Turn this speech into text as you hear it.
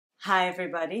Hi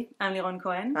everybody, I'm Liron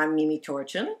Cohen. I'm Mimi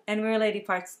Torchin. And we're Lady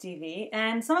Parts TV.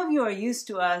 And some of you are used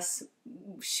to us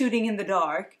shooting in the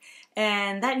dark.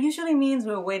 And that usually means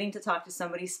we're waiting to talk to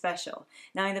somebody special.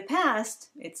 Now in the past,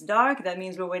 it's dark. That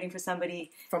means we're waiting for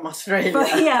somebody from Australia.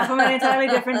 From an entirely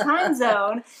different time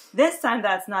zone. This time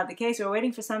that's not the case. We're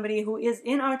waiting for somebody who is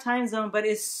in our time zone but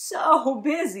is so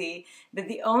busy that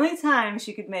the only time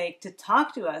she could make to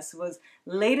talk to us was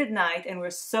late at night, and we're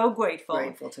so grateful.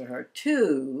 Grateful to her,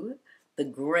 to the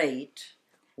great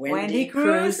Wendy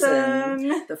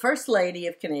Crewson, the First Lady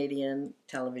of Canadian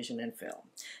television and film.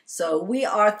 So we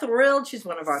are thrilled. She's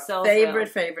one of our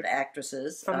favorite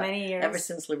actresses. For many years. Ever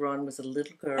since Liron was a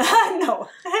little girl. No.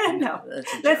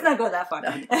 Let's not go that far.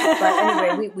 No. But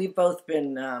anyway, we've both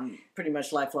been pretty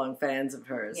much lifelong fans of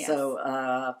hers. Yes.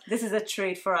 So this is a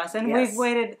treat for us. And yes. we've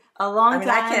waited a long time.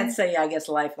 I can't say, I guess,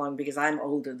 lifelong because I'm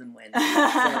older than Wendy.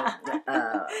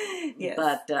 Yes.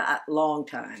 But long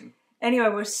time. Anyway,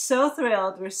 we're so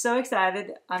thrilled. We're so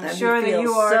excited. I'm and sure we feel that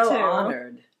you are so too.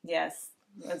 Honored. Yes.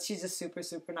 She's just super,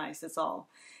 super nice. That's all.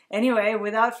 Anyway,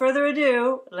 without further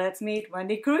ado, let's meet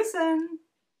Wendy Crewson.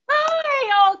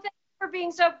 Hi! Oh, thank you for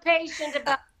being so patient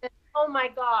about this. Oh my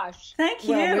gosh. Thank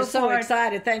you. Well, we're so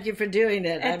excited. Thank you for doing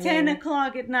it. At 10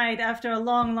 o'clock at night after a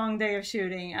long, long day of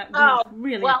shooting.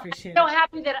 We really appreciate it. I'm so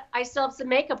happy that I still have some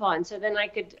makeup on, so then I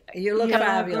could... You look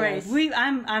fabulous. Great.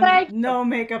 I'm no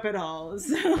makeup at all.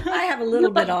 So. I have a little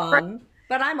bit on,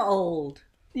 but I'm old.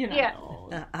 You're not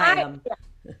old. I am.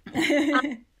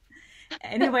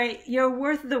 Anyway, you're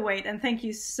worth the wait, and thank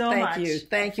you so much.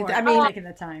 Thank you. For taking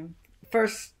the time.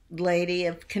 First Lady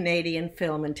of Canadian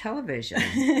film and television.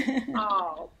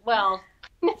 Oh, well.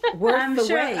 Worth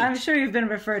the wait. I'm sure you've been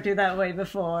referred to that way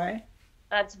before.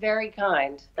 That's very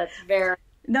kind. That's very...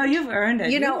 No, you've earned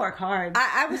it. You work hard.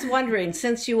 I was wondering,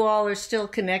 since you all are still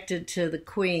connected to the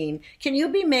Queen, can you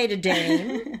be made a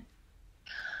dame?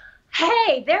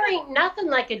 Hey, there ain't nothing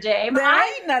like a dame. There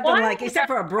ain't nothing like, except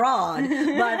for a broad.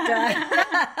 But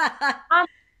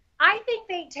I think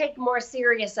they take more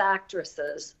serious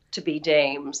actresses to be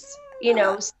dames. You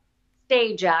know,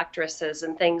 stage actresses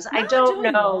and things. I don't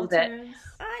know that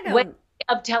Wendy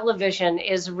of television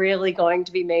is really going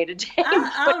to be made a dame.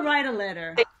 I'll write a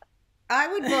letter. I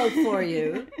would vote for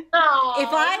you. Oh. If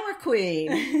I were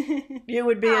queen, you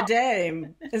would be a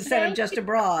dame instead of just a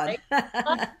broad.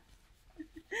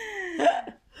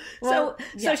 So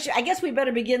I guess we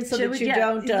better begin so that you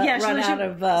don't run out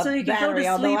of battery,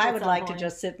 although I would like to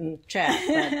just sit and chat.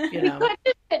 But, you know. You could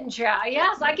just sit and chat.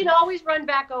 Yes, I can always run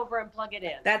back over and plug it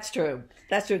in. That's true.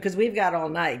 That's true, because we've got all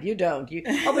night. You don't.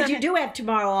 But you do have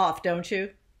tomorrow off, don't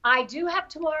you? I do have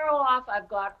tomorrow off. I've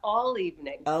got all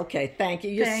evening. Okay, thank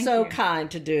you. You're so kind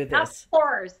to do this. Of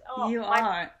course. Oh, you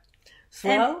are.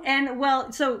 So?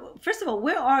 So first of all,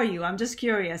 where are you? I'm just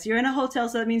curious. You're in a hotel,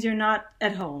 so that means you're not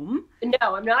at home.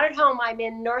 No, I'm not at home. I'm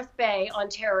in North Bay,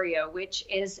 Ontario, which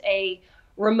is a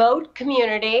remote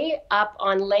community up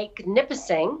on Lake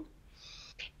Nipissing.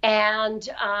 And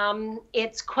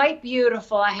it's quite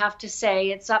beautiful, I have to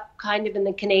say. It's up kind of in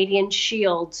the Canadian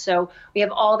Shield. So we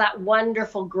have all that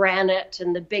wonderful granite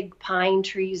and the big pine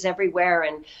trees everywhere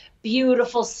and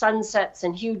beautiful sunsets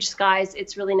and huge skies.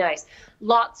 It's really nice.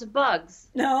 Lots of bugs.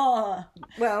 No.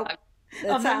 Well,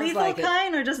 of the lethal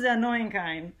kind or just the annoying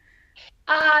kind?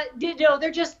 No,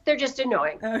 they're just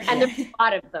annoying. Okay. And there's a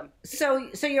lot of them. So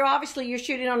you're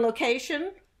shooting on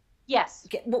location? Yes.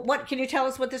 What can you tell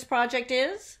us what this project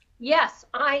is? Yes,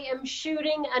 I am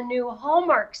shooting a new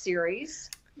Hallmark series.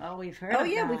 Oh, we've heard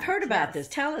about we've heard about this.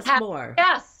 Tell us more.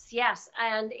 Yes.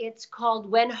 And it's called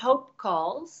When Hope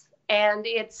Calls. And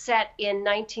it's set in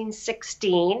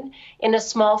 1916 in a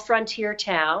small frontier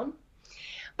town.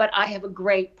 But I have a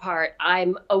great part.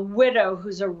 I'm a widow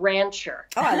who's a rancher.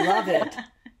 Oh, I love it.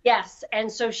 Yes, and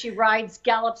so she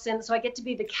gallops in, so I get to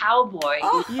be the cowboy.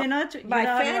 Oh, my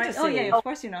fantasy. Oh, yeah, of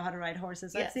course you know how to ride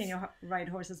horses. Yes. I've seen you ride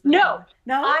horses before.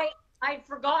 No? I'd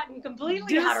forgotten completely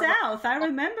Due how to south, I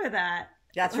remember that.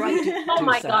 That's right. Oh,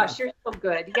 my gosh, you're so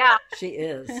good. Yeah. She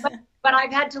is. But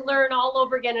I've had to learn all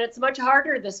over again, and it's much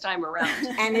harder this time around.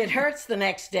 And it hurts the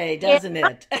next day, doesn't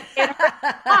it? It hurts.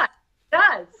 It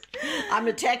does. I'm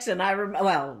a Texan. I've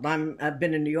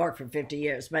been in New York for 50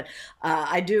 years, but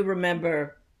I do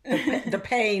remember the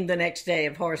pain the next day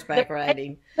of horseback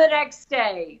riding. The next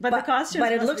day. But the costume.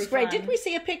 But it looks great. Did we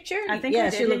see a picture? I think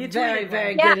yes, we did. She looked very,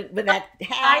 very good with that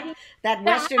hat, that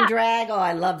Western drag. Oh,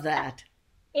 I love that.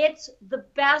 It's the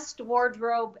best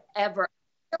wardrobe ever.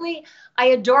 Really, I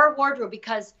adore wardrobe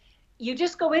because you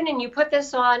just go in and you put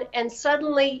this on and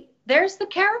suddenly there's the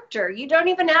character. You don't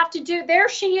even have to do. There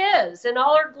she is in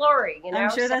all her glory. You know, I'm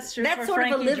sure that's true. That's for sort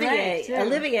Frankie of Olivier. Drake, too.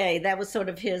 Olivier, that was sort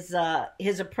of his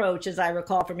approach, as I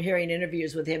recall from hearing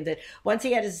interviews with him. That once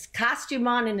he had his costume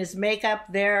on and his makeup,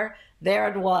 there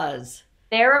it was.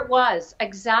 There it was.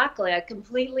 Exactly. I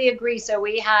completely agree. So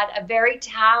we had a very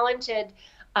talented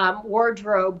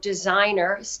wardrobe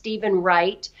designer, Stephen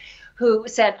Wright, who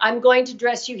said, "I'm going to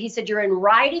dress you." He said, "You're in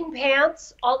riding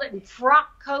pants, all in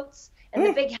frock coats, and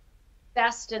the big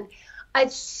vest, and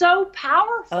it's so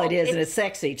powerful." Oh, it is, and it's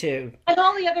sexy too. And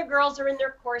all the other girls are in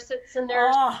their corsets and their,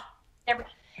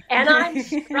 and I'm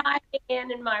striding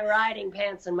in my riding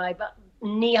pants and my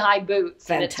knee-high boots.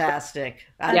 Fantastic!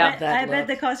 I bet, love that. I bet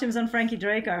the costumes on Frankie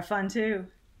Drake are fun too.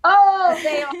 Oh,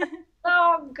 they are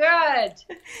so good,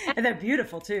 and they're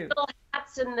beautiful too. Little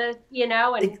hats and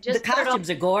and just the costumes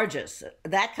are gorgeous.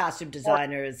 That costume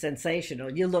designer is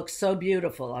sensational. You look so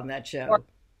beautiful on that show.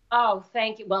 Oh,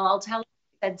 thank you. Well, I'll tell you,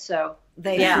 I said so.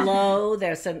 They flow.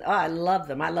 I love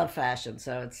them. I love fashion.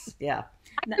 So it's, yeah.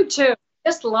 I do too.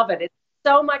 Just love it. It's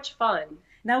so much fun.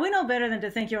 Now, we know better than to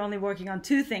think you're only working on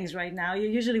 2 things right now. You're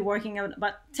usually working on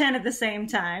about 10 at the same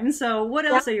time. So what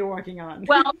else are you working on?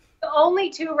 Well, only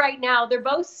 2 right now. They're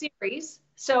both series.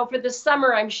 So for the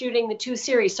summer, I'm shooting the 2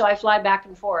 series. So I fly back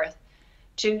and forth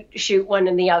to shoot one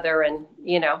and the other. And,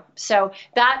 so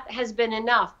that has been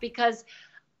enough because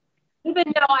even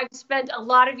though I've spent a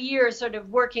lot of years sort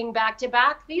of working back to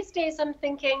back, these days I'm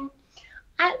thinking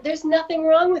there's nothing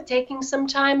wrong with taking some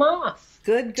time off.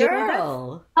 Good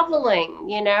girl. Traveling,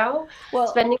 well,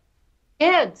 spending with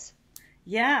kids.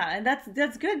 Yeah, and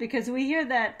that's good because we hear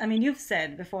that. I mean, you've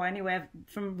said before anyway,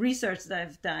 from research that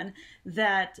I've done,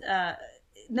 that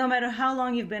no matter how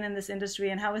long you've been in this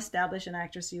industry and how established an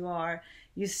actress you are,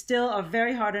 you still are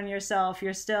very hard on yourself.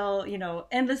 You're still,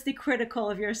 endlessly critical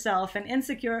of yourself and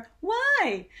insecure.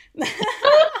 Why? Why?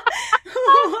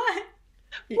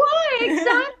 Why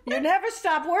exactly? You never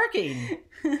stop working.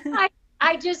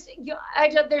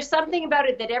 There's something about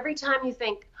it that every time you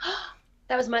think,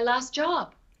 that was my last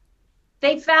job.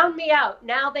 They found me out.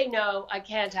 Now they know I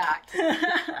can't act.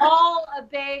 It's all a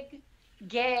big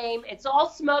game. It's all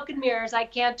smoke and mirrors. I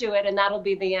can't do it, and that'll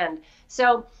be the end.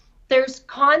 So there's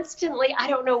constantly, I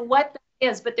don't know what that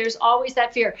is, but there's always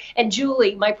that fear. And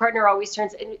Julie, my partner, always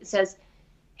turns and says,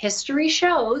 history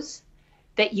shows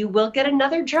that you will get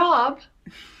another job.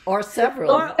 Or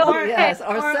several. Or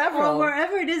several. Or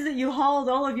wherever it is that you hold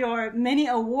all of your many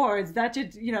awards, that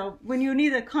should, when you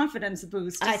need a confidence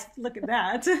boost, just look at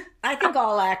that. I think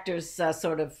all actors,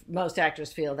 most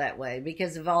actors feel that way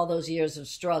because of all those years of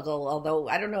struggle, although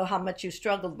I don't know how much you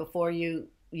struggled before you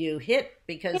hit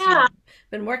because you've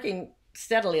been working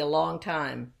steadily a long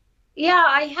time. Yeah,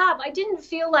 I have. I didn't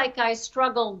feel like I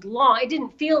struggled long. It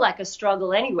didn't feel like a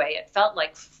struggle anyway. It felt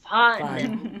like fun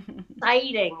and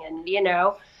exciting and,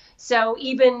 So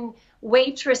even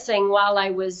waitressing while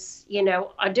I was,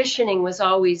 auditioning was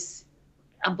always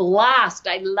a blast.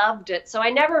 I loved it. So I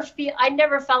never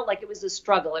felt like it was a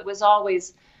struggle. It was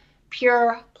always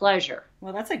pure pleasure.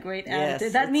 Well, that's a great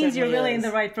attitude. That means you're really in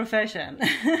the right profession.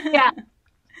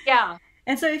 Yeah.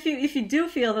 And so if you do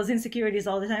feel those insecurities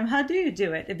all the time, how do you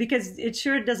do it? Because it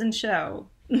sure doesn't show.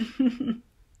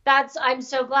 I'm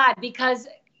so glad because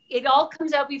it all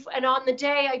comes out before, and on the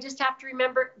day I just have to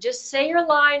remember, just say your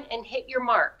line and hit your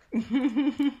mark.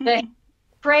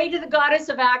 Pray to the goddess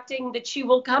of acting that she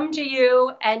will come to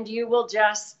you and you will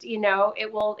just,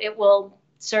 it will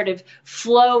sort of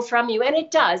flow from you. And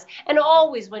it does. And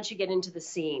always once you get into the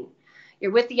scene, you're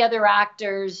with the other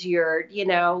actors, you're,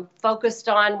 focused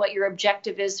on what your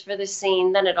objective is for the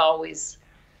scene, then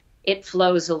it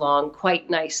flows along quite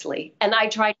nicely. And I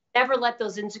try to never let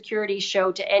those insecurities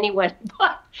show to anyone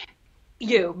but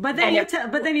you. But then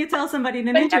you tell somebody in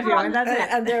an interview, and that's it.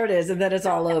 And there it is, and then it's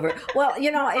all over. Well,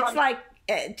 it's like,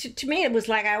 to me, it was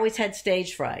like I always had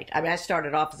stage fright. I mean, I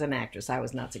started off as an actress. I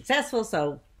was not successful,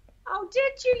 so... Oh,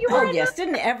 did you? Yes.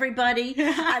 Didn't everybody?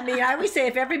 I mean, I always say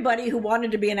if everybody who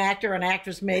wanted to be an actor or an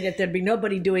actress made it, there'd be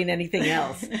nobody doing anything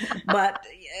else. But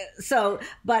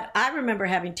I remember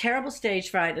having terrible stage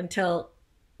fright until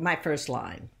my first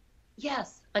line.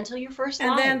 Yes, until your first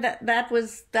line. And then that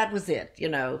was it,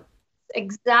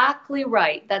 Exactly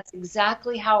right. That's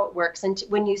exactly how it works. And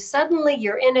when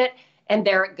you're in it and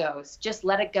there it goes, just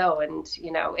let it go and,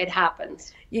 it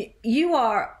happens. You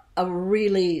are a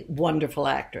really wonderful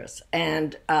actress,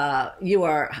 and you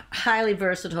are highly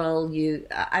versatile.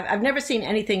 I've never seen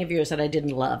anything of yours that I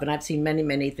didn't love, and I've seen many,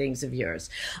 many things of yours.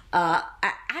 I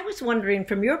was wondering,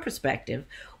 from your perspective,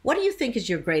 what do you think is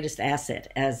your greatest asset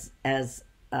as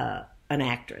an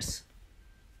actress?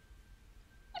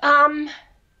 I'm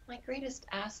My greatest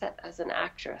asset as an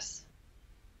actress.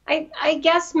 I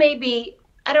guess maybe,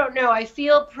 I don't know, I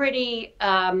feel pretty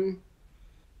average.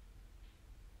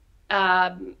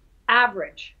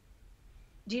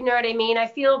 Do you know what I mean? I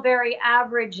feel very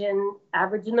average in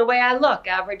the way I look,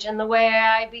 average in the way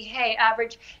I behave,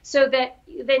 average, so that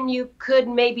then you could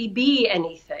maybe be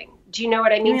anything. Do you know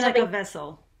what I mean? You mean like a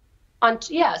vessel?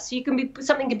 So you can be,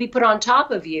 something can be put on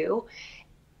top of you,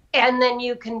 and then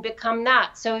you can become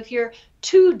that. So if you're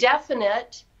too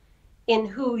definite in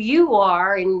who you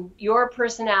are, in your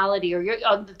personality, or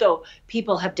though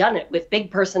people have done it with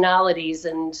big personalities,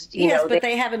 and you know, but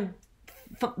they haven't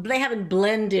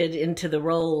blended into the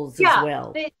roles as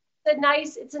well.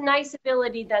 It's a nice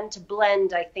ability then to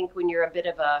blend, I think, when you're a bit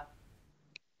of a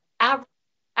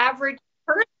average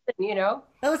person, you know.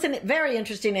 Well, it's a very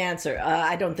interesting answer.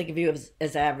 I don't think of you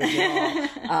as average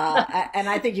at all. And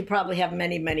I think you probably have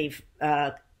many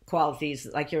qualities,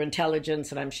 like your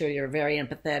intelligence, and I'm sure you're very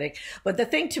empathetic. But the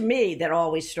thing to me that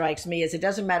always strikes me is it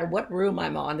doesn't matter what room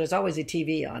I'm on, there's always a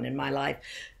TV on in my life.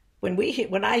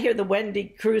 When I hear the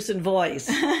Wendy Crewson voice,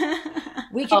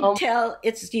 we can tell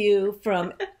it's you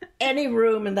from any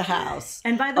room in the house.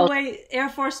 And by the way, Air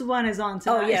Force One is on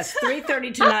tonight. Oh yes,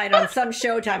 3:30 tonight on some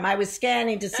Showtime. I was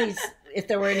scanning to see if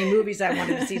there were any movies I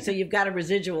wanted to see, so you've got a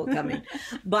residual coming.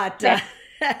 But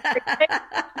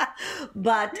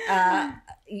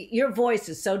your voice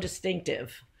is so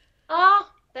distinctive. Oh,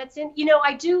 that's in. You know,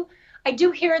 I do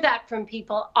hear that from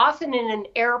people, often in an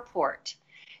airport.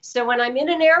 So when I'm in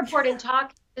an airport and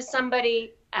talking to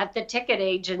somebody at the ticket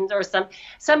agent or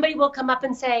somebody will come up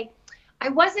and say, I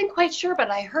wasn't quite sure, but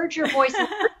I heard your voice.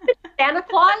 Santa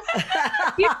Claus?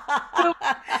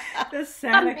 The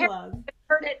Santa Claus. I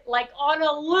heard it like on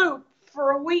a loop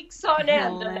for weeks on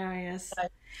end. Hilarious.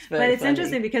 But it's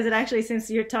interesting because it actually, since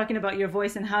you're talking about your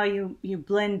voice and how you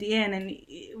blend in, and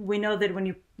we know that when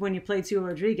you played Sue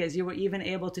Rodriguez, you were even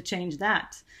able to change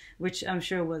that, which I'm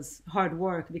sure was hard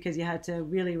work because you had to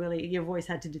really, your voice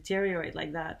had to deteriorate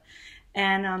like that.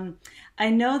 And I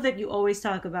know that you always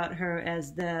talk about her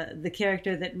as the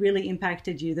character that really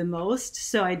impacted you the most.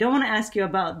 So I don't want to ask you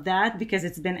about that because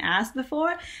it's been asked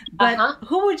before. But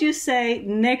who would you say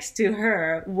next to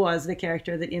her was the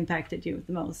character that impacted you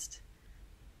the most?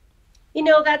 You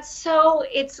know, that's so,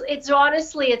 it's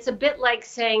honestly, it's a bit like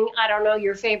saying, I don't know,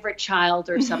 your favorite child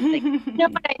or something. You know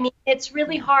what I mean? It's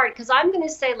really hard because I'm going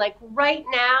to say, like, right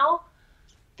now,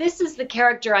 this is the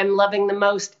character I'm loving the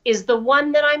most, is the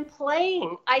one that I'm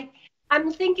playing.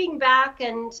 I'm thinking back,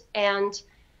 and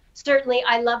certainly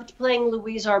I loved playing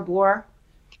Louise Arbour,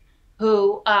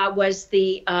 who was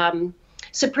the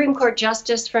Supreme Court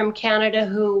Justice from Canada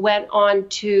who went on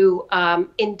to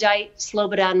indict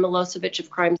Slobodan Milosevic of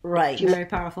crimes. Right. Very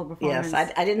powerful performance.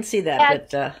 Yes, I didn't see that.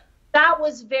 But that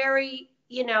was very,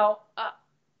 you know,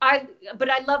 but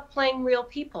I love playing real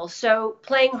people. So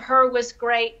playing her was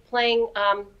great. Playing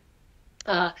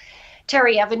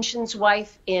Terry Evanson's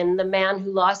wife in The Man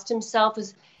Who Lost Himself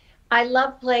was. I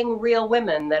love playing real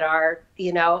women that are,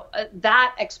 you know,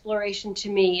 that exploration to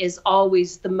me is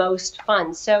always the most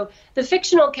fun. So the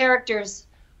fictional characters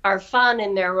are fun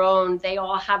in their own. They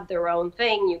all have their own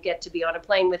thing. You get to be on a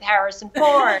plane with Harrison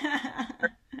Ford, you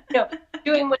know,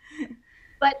 doing what.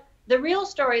 But the real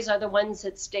stories are the ones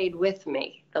that stayed with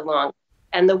me the longest.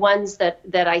 And the ones that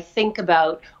I think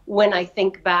about when I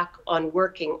think back on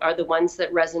working are the ones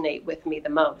that resonate with me the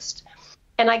most.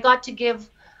 And I got to give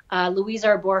Louise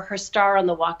Arbour her star on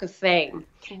the Walk of Fame.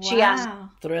 Wow. She asked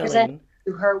to present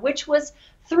to her, which was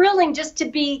thrilling just to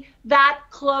be that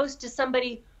close to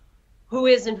somebody who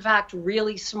is in fact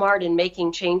really smart and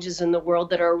making changes in the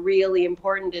world that are really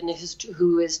important and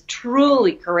who is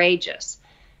truly courageous.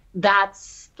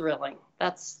 That's thrilling.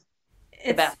 That's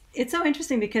the best. It's so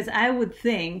interesting because I would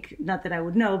think, not that I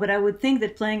would know, but I would think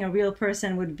that playing a real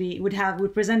person would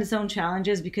present its own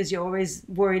challenges because you're always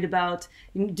worried about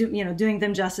doing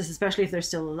them justice, especially if they're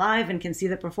still alive and can see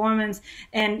the performance.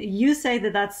 And you say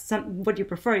that that's what you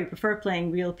prefer. You prefer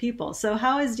playing real people. So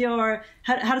how does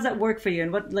that work for you?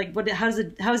 And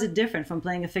how is it different from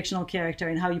playing a fictional character,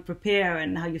 and how you prepare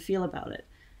and how you feel about it?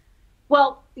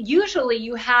 Well, usually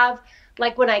you have.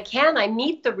 Like when I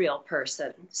meet the real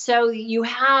person. So you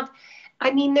have,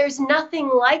 there's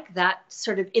nothing like that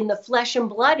sort of in the flesh and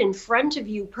blood in front of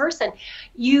you person.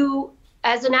 You,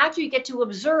 as an actor, you get to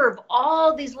observe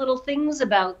all these little things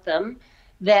about them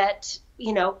that,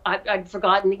 you know, I'd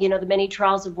forgotten, you know, the many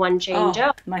trials of one Jane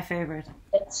Joe. My favorite.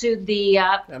 To the,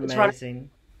 amazing.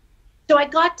 So I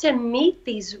got to meet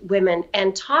these women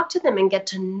and talk to them and get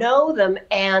to know them,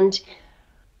 and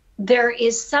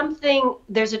there's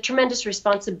a tremendous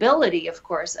responsibility, of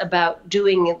course, about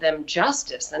doing them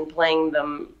justice and playing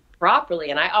them properly.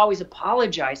 And I always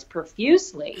apologize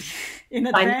profusely in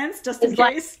advance, just in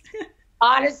case.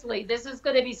 Honestly, this is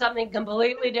going to be something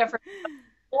completely different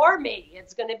for me.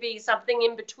 It's going to be something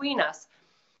in between us.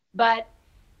 But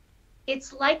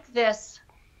it's like this,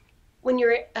 when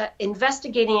you're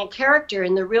investigating a character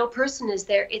and the real person is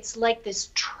there, it's like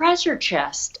this treasure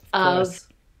chest of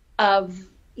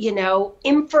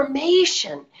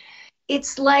information.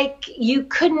 It's like you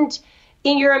couldn't,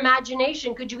 in your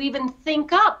imagination, could you even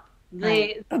think up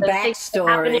the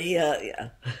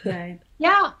backstory? Right.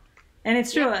 Yeah. And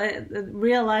it's true.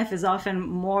 Real life is often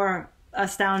more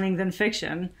astounding than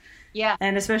fiction. Yeah.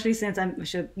 And especially since I'm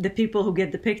sure the people who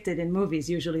get depicted in movies,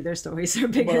 usually their stories are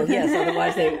bigger. Well, yes,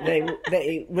 otherwise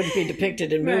they wouldn't be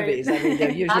depicted in movies. Right. I mean,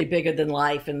 they're usually bigger than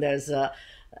life, and there's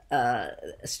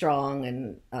strong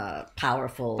and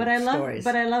powerful stories.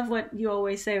 But I love what you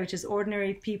always say, which is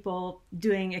ordinary people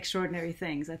doing extraordinary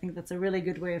things. I think that's a really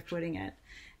good way of putting it.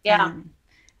 Yeah.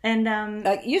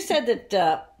 You said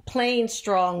that Plain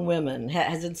Strong Women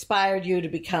has inspired you to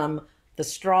become the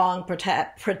strong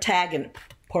protagonist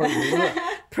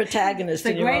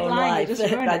in your own life.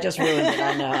 I just ruined it,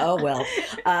 I know. Oh, well.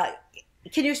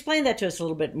 Can you explain that to us a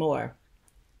little bit more?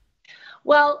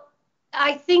 Well,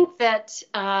 I think that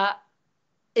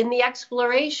in the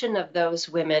exploration of those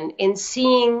women, in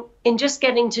just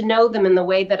getting to know them in the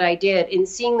way that I did, in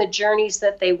seeing the journeys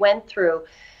that they went through,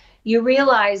 you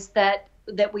realize that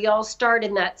we all start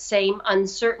in that same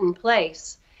uncertain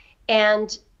place,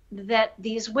 and that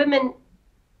these women,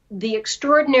 the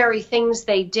extraordinary things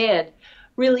they did,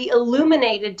 really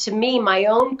illuminated to me my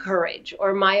own courage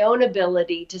or my own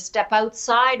ability to step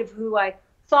outside of who I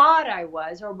thought I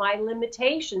was, or my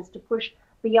limitations, to push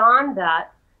beyond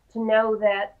that, to know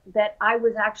that I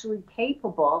was actually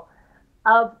capable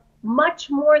of much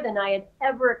more than I had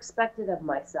ever expected of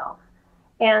myself.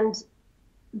 And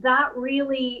that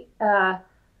really,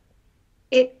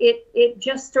 it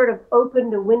just sort of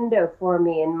opened a window for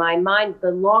me in my mind.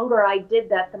 The longer I did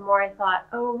that, the more I thought,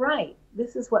 oh, right,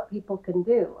 this is what people can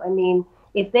do. I mean,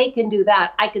 if they can do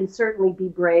that, I can certainly be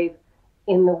brave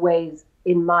in the ways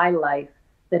in my life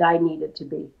that I needed to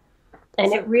be.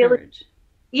 And it really, courage.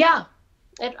 Yeah,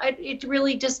 it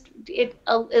really just,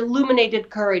 illuminated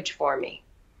courage for me.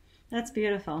 That's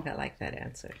beautiful. I like that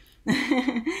answer.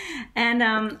 And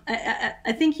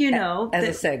I think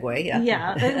as a segue,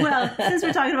 yeah. Well, since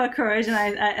we're talking about courage, and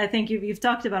I think you've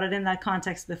talked about it in that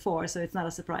context before, so it's not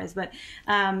a surprise. But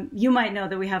you might know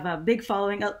that we have a big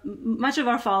following. Much of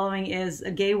our following is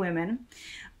gay women,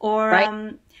 or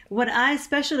right. What I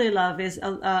especially love is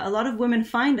a lot of women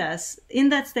find us in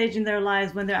that stage in their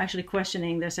lives when they're actually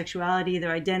questioning their sexuality,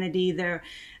 their identity, their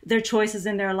choices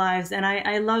in their lives. And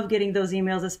I love getting those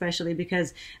emails, especially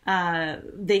because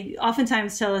they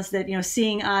oftentimes tell us that,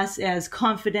 seeing us as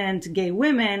confident gay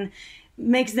women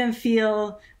makes them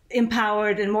feel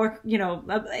empowered and more,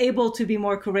 able to be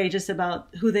more courageous about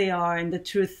who they are and the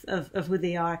truth of who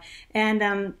they are.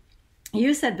 And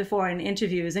you said before in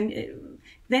interviews, and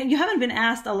then you haven't been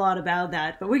asked a lot about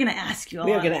that, but we're going to ask you a lot.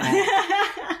 We're going to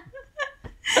ask.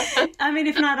 I mean,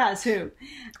 if not us, who?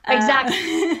 Exactly.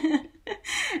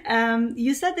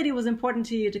 You said that it was important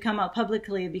to you to come out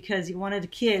publicly because you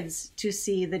wanted kids to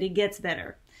see that it gets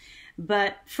better.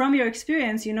 But from your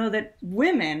experience, you know that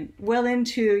women well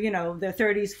into, their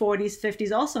 30s, 40s,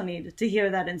 50s also need to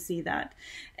hear that and see that.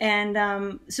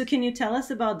 And so can you tell us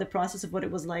about the process of what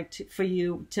it was like for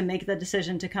you to make the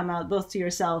decision to come out, both to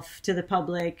yourself, to the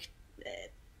public,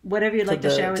 whatever you'd like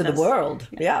to share with us? To the world,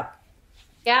 yeah.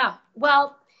 Yeah,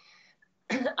 well,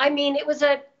 I mean, it was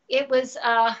how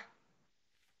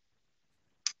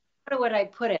would I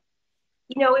put it?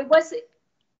 It was,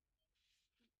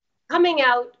 coming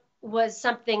out was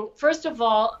something, first of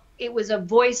all, it was a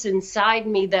voice inside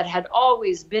me that had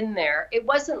always been there. It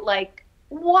wasn't like,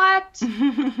 what?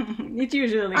 It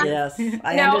usually is. Yes,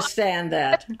 I understand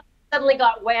that. Suddenly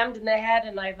got whammed in the head,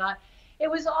 and I thought, it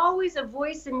was always a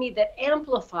voice in me that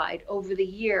amplified over the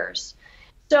years.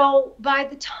 So by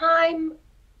the time,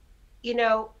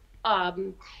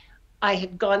 I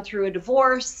had gone through a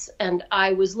divorce, and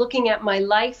I was looking at my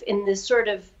life in this sort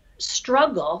of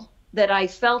struggle that I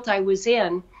felt I was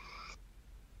in,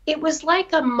 it was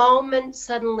like a moment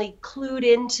suddenly clued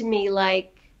into me,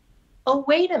 like, oh,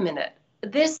 wait a minute. I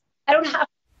don't have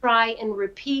to try and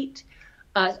repeat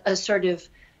a sort of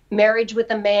marriage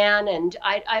with a man, and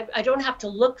I don't have to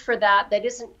look for that.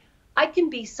 I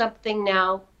can be something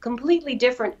now completely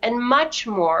different and much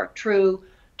more true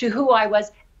to who I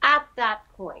was at that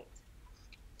point.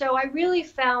 So I really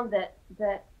found that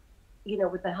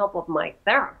with the help of my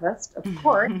therapist, of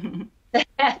course,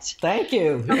 that. Thank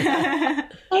you.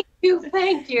 Thank you,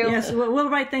 thank you. Yes, we'll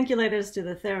write thank you letters to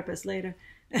the therapist later.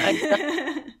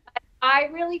 I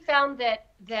really found that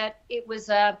it was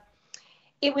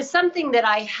something that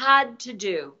I had to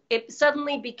do. It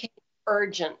suddenly became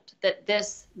urgent that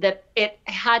it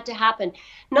had to happen,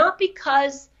 not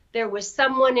because there was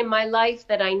someone in my life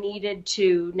that I needed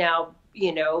to now,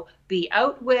 be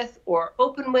out with or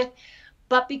open with,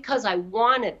 but because I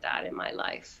wanted that in my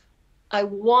life. I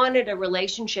wanted a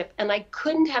relationship, and I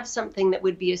couldn't have something that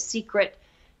would be a secret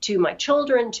to my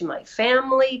children, to my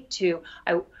family, to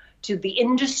the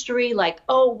industry. Like,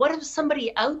 oh, what if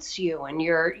somebody outs you and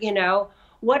you're,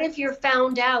 what if you're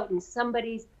found out and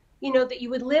somebody's, that you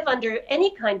would live under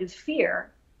any kind of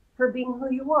fear for being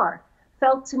who you are,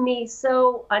 felt to me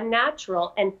so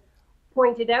unnatural, and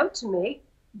pointed out to me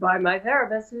by my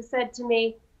therapist, who said to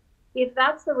me, if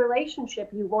that's the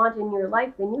relationship you want in your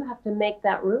life, then you have to make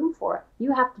that room for it.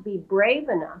 You have to be brave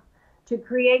enough to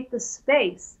create the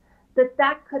space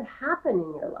that could happen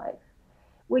in your life,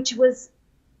 which was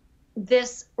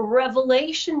this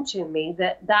revelation to me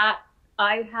that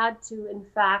I had to, in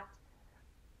fact,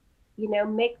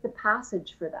 make the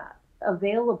passage for that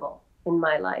available in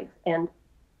my life, and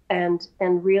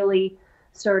really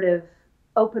sort of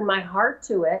open my heart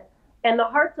to it and the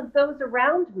hearts of those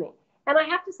around me. And I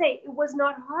have to say, it was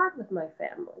not hard with my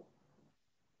family.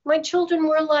 My children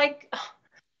were like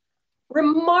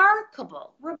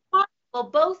remarkable,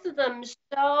 both of them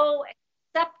so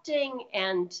accepting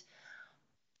and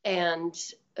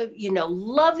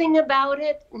loving about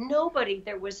it.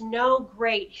 There was no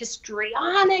great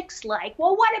histrionics like,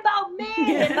 well, what about me?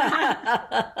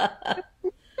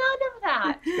 None of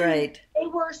that. Right. They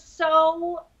were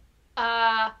so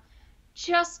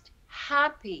just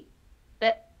happy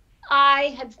that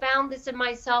I had found this in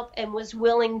myself and was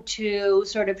willing to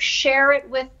sort of share it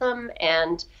with them,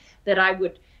 and that I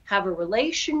would have a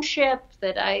relationship,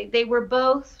 they were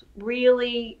both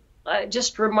really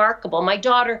just remarkable. My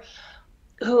daughter,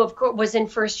 who of course was in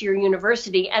first year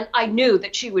university, and I knew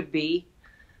she would be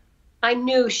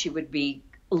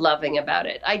loving about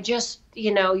it. I just,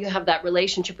 you have that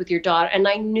relationship with your daughter, and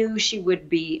I knew she would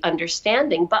be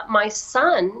understanding. But my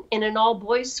son, in an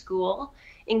all-boys school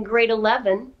in grade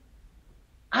 11,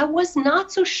 I was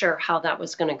not so sure how that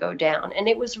was going to go down, and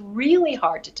it was really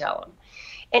hard to tell him.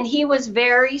 And he was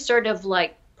very sort of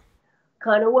like,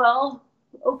 well,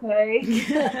 okay.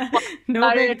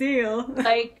 No big deal.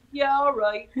 Like, yeah, all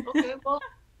right. Okay, well,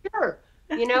 sure.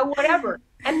 Whatever.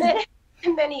 And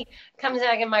then he comes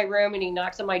back in my room and he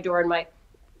knocks on my door, and I'd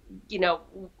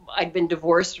been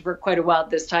divorced for quite a while at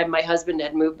this time. My husband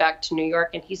had moved back to New York,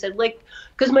 and he said, like,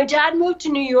 because my dad moved to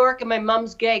New York and my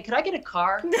mom's gay, could I get a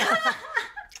car?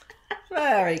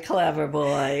 Very clever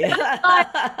boy.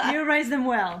 You raised them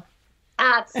well.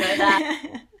 That's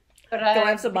that. But Go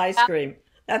have some ice cream.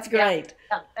 That's great.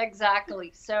 Yeah,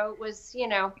 exactly. So it was,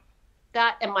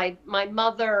 that, and my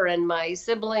mother and my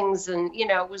siblings, and,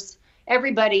 it was,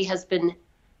 everybody has been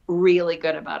really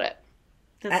good about it.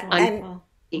 That's wonderful.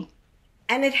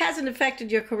 And it hasn't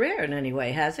affected your career in any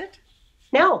way, has it?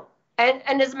 No.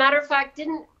 And as a matter of fact,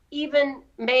 didn't even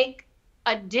make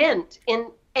a dent in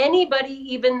anybody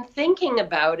even thinking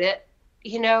about it.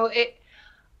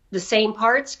 The same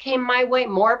parts came my way,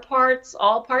 more parts,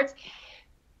 all parts.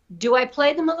 Do I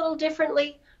play them a little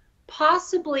differently?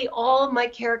 Possibly. All of my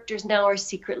characters now are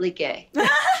secretly gay.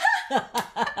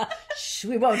 Shh,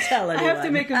 we won't tell anyone. I have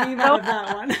to make a meme out of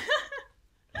that one.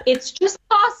 It's just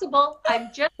possible.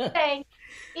 I'm just saying,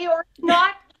 you're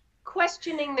not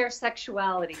questioning their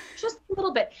sexuality, just a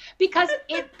little bit, because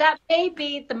that may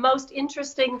be the most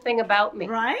interesting thing about me.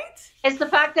 Right? Is the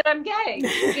fact that I'm gay.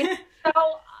 So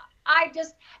I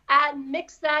just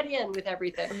mix that in with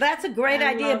everything. That's a great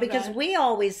idea, because we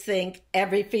always think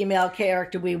every female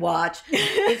character we watch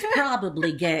is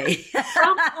probably gay.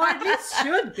 Or at least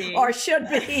should be. Or should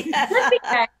be. Should be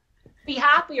gay. Be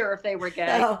happier if they were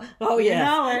gay. Oh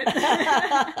yeah. You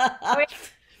know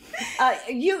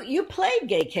it. You played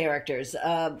gay characters,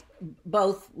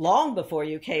 both long before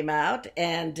you came out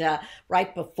and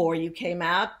right before you came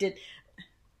out.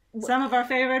 Some of our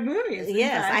favorite movies.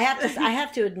 Yes, I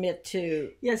have to admit to.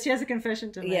 Yes, she has a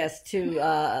confession to make. Yes,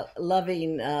 to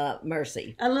loving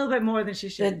Mercy a little bit more than she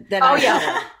should.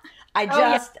 Yeah.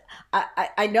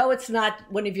 I know it's not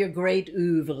one of your great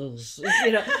oeuvres,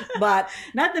 but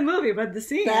not the movie, but the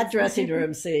scene. That dressing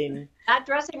room scene. That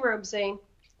dressing room scene.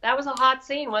 That was a hot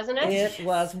scene, wasn't it? It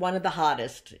was one of the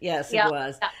hottest. Yes, it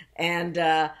was. Yeah. And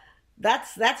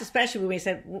that's especially when we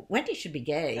said Wendy should be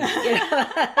gay. I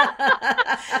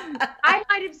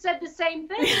might have said the same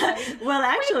thing. Well,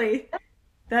 actually,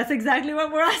 That's exactly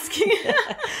what we're asking.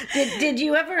 Did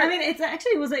you ever? I mean,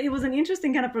 it was an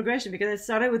interesting kind of progression, because it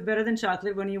started with Better Than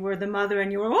Chocolate, when you were the mother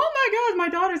and you were, oh my God, my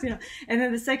daughters, and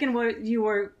then the second where you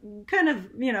were kind of,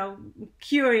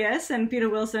 curious, and Peter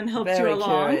Wilson helped you Very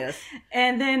along. curious.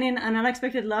 And then in An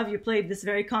Unexpected Love, you played this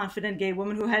very confident gay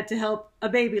woman who had to help a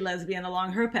baby lesbian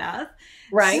along her path.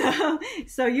 Right.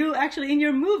 So you actually, in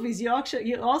your movies, you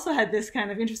also had this kind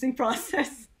of interesting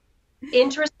process.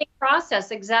 Interesting process,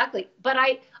 exactly. But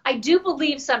I do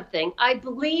believe something. I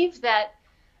believe that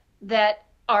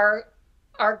our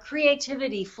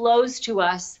creativity flows to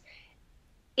us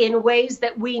in ways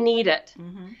that we need it.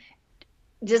 Mm-hmm.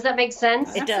 Does that make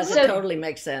sense? It does. So It totally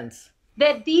makes sense.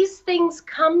 that these things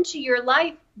come to your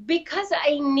life because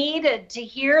I needed to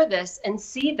hear this and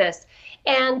see this.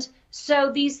 And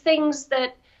so these things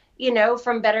that,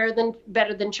 from Better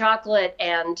Than Chocolate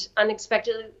and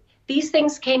Unexpected, these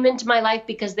things came into my life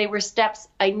because they were steps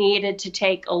I needed to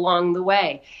take along the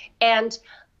way. And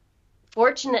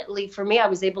fortunately for me, I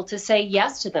was able to say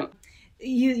yes to them.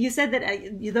 You said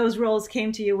that those roles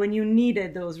came to you when you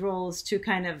needed those roles to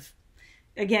kind of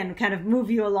move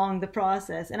you along the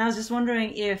process. And I was just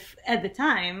wondering if at the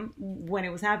time when it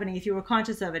was happening, if you were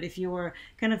conscious of it, if you were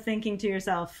kind of thinking to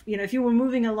yourself, if you were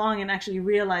moving along and actually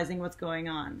realizing what's going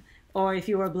on, or if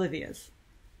you were oblivious.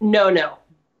 No.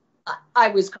 I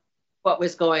was what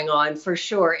was going on for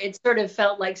sure. It sort of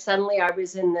felt like suddenly I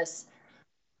was in this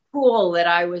pool that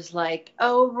I was like,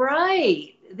 oh,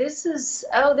 right. This is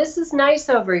nice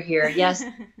over here. Yes.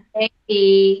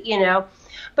 Maybe,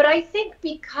 but I think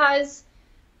because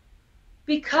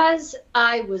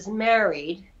I was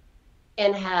married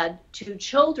and had 2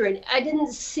 children, I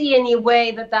didn't see any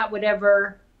way that would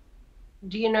ever,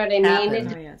 do you know what I mean?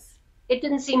 Yes. It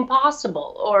didn't seem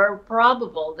possible or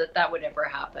probable that would ever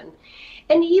happen.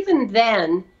 And even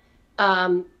then,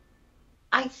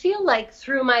 I feel like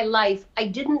through my life, I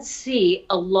didn't see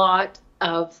a lot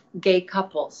of gay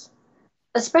couples,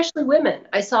 especially women.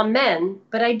 I saw men,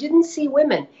 but I didn't see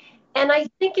women. And I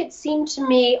think it seemed to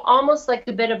me almost like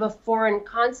a bit of a foreign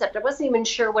concept. I wasn't even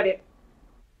sure what it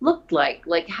looked like.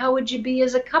 Like, how would you be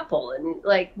as a couple? And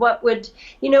like, what would,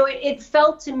 it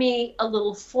felt to me a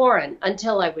little foreign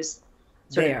until I was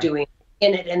sort of doing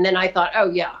in it. And then I thought,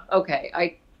 oh yeah,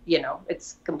 okay.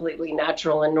 It's completely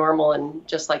natural and normal and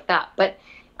just like that. But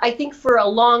I think for a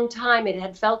long time, it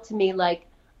had felt to me like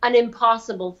an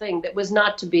impossible thing that was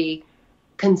not to be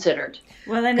considered.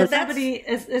 Well, and as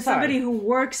somebody who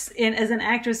works as an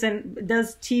actress and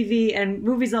does TV and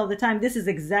movies all the time, this is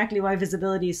exactly why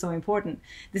visibility is so important.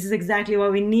 This is exactly why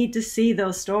we need to see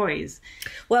those stories.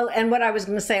 Well, and what I was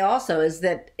going to say also is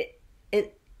that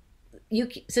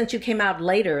since you came out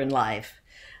later in life,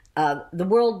 the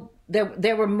world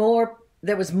there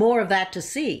was more of that to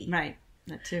see. Right,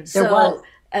 that too. So, there was,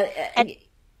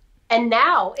 and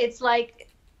now it's like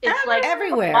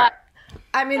everywhere.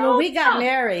 I mean, when we got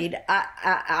married,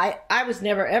 I was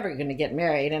never ever going to get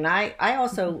married, and I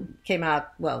also came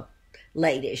out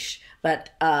late-ish, but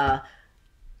I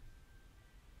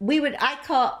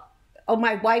call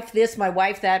my wife this, my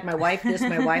wife that, my wife this,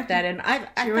 my wife that, and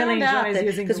I really found out that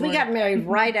because we got married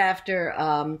right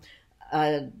after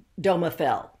DOMA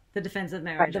fell, the Defense of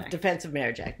Marriage Act. The Defense of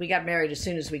Marriage Act. We got married as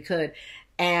soon as we could,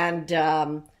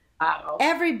 and.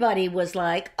 Everybody was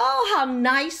like, oh, how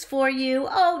nice for you.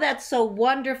 Oh, that's so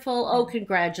wonderful. Oh,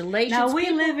 congratulations. Now, we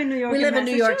live in New York. We live in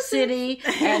New York City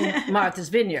and Martha's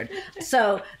Vineyard.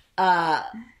 So,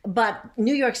 but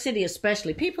New York City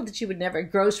especially, people that you would never,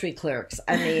 grocery clerks.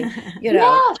 I mean,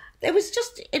 Yeah. it was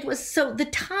so, the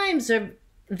times are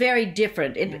very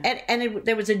different.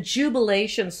 There was a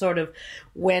jubilation sort of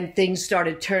when things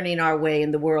started turning our way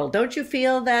in the world. Don't you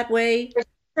feel that way?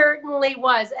 Certainly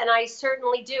was, and I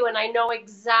certainly do, and I know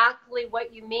exactly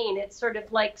what you mean. It's sort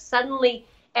of like suddenly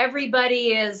everybody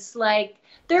is like,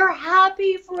 they're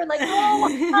happy for like,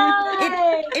 oh,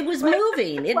 hi. It was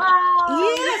moving.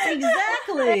 Wow. Yes,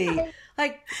 exactly.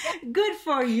 Like, good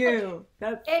for you.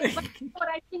 But what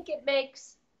I think it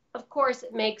makes, of course,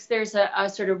 there's a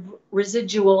sort of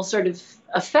residual sort of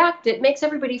effect. It makes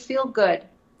everybody feel good.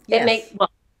 Yes.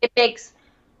 It makes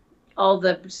all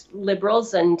the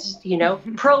liberals and,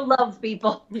 pro-love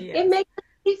people. Yes. It makes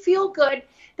me feel good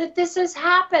that this has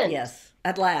happened. Yes,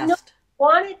 at last. No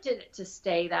one wanted it to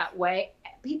stay that way.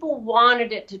 People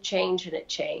wanted it to change, and it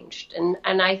changed. And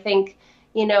I think,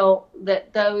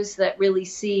 that those that really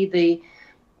see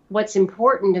what's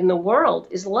important in the world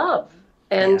is love.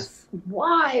 And Yes.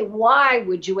 why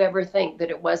would you ever think that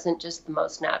it wasn't just the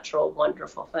most natural,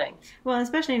 wonderful thing? Well,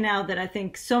 especially now that I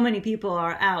think so many people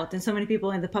are out and so many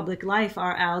people in the public life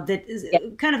are out, that is Yeah.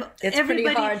 kind of It's pretty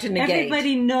hard to negate.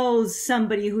 Everybody knows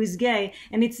somebody who is gay,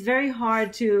 and it's very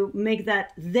hard to make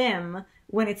that them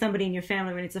when it's somebody in your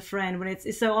family, when it's a friend, when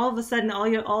it's so all of a sudden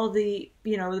all the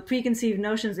the preconceived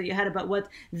notions that you had about what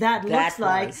that looks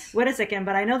like. was. Wait a second,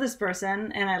 but I know this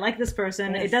person and I like this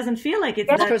person. Yes. It doesn't feel like it's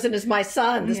This that. person is my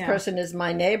son. This Yeah. person is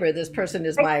my neighbor. This person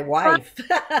is my wife.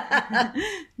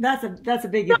 That's a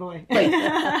biggie, boy.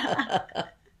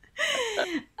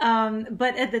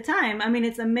 But at the time, I mean,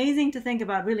 it's amazing to think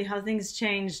about really how things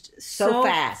changed So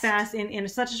fast. in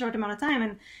such a short amount of time.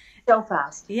 And So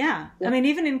fast. yeah, I mean,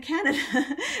 even in Canada,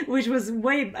 which was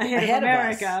way ahead of Ahead of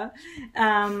America,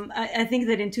 I think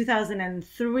that in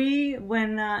 2003,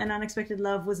 when An Unexpected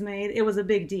Love was made, it was a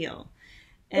big deal.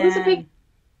 It was a big.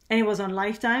 And it was on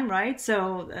Lifetime, right?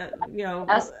 So,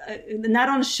 Yes. not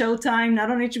on Showtime, not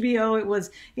on HBO. It was,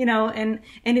 and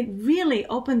it really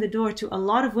opened the door to a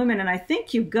lot of women. And I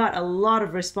think you got a lot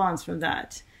of response from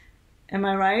that. Am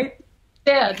I right?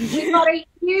 Did. We got a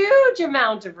huge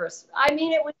amount of I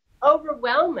mean, it was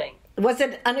overwhelming. Was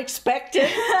it unexpected?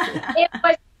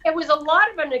 It was a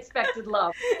lot of unexpected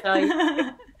love.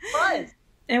 It was.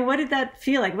 And what did that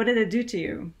feel like? What did it do to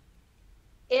you?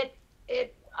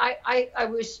 I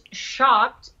was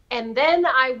shocked, and then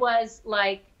I was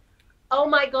like, oh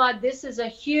my God, this is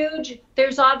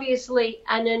there's obviously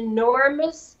an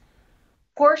enormous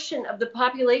portion of the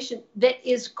population that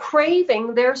is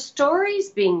craving their stories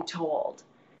being told.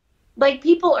 Like,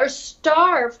 people are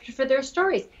starved for their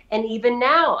stories. And even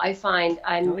now I find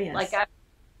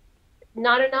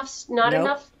not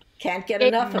enough. Can't get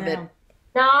enough of it.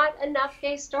 Not enough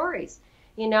gay stories.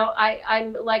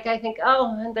 I think,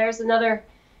 oh, there's another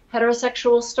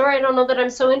heterosexual story. I don't know that I'm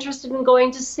so interested in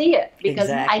going to see it because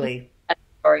I know what that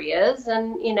story is,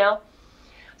 and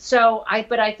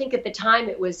but I think at the time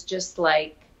it was just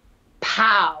like,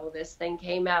 pow, this thing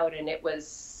came out, and it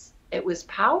was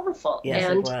powerful. Yes,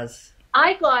 and it was.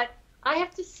 I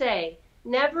have to say,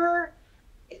 that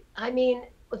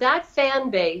fan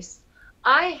base,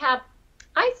 I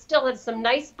still have some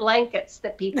nice blankets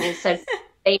that people sent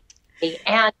me,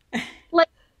 and like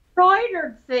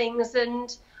embroidered things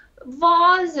and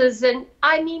vases and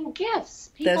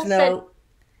gifts. People said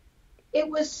it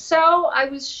was I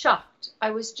was shocked.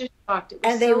 I was just shocked. It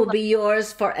was and they will be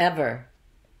yours forever.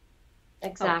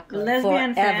 Exactly.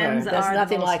 Lesbian Forever. fans There's are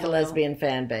nothing most like a loyal. lesbian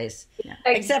fan base, Yeah.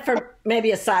 except for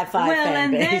maybe a sci-fi fan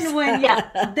base.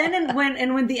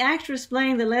 When the actress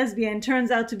playing the lesbian turns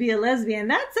out to be a lesbian,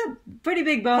 that's a pretty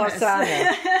big bonus.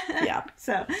 Hosanna. Yeah.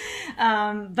 So,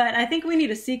 but I think we need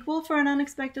a sequel for An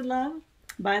Unexpected Love.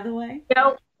 By the way,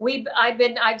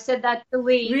 I've said that to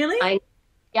Lee. Really?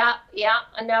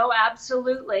 No,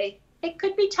 absolutely. It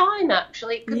could be time.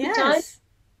 Actually, it could be time.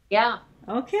 Yeah.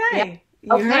 Okay. Yeah.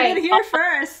 You heard it here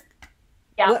first.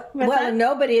 Yeah. Well,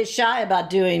 nobody is shy about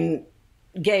doing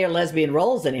gay or lesbian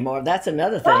roles anymore. That's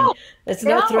another thing. No, It's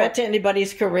no threat to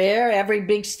anybody's career. Every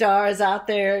big star is out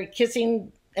there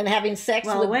kissing and having sex.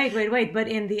 Well, with... wait. But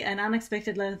in An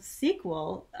Unexpected Love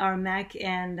sequel, are Mac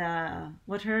and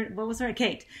what was her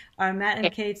Kate? Are Matt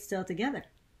and Kate still together?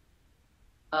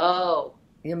 Oh.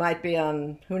 You might be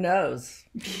on. Who knows?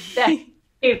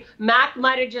 Mac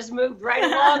might have just moved right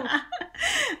along.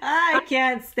 I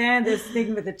can't stand this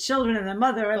thing with the children and the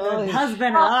mother and the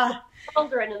husband.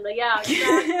 Children and exactly.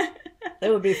 It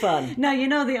would be fun.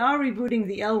 Now, they are rebooting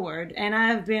the L Word, and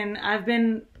I've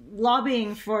been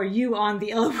lobbying for you on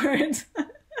the L Word.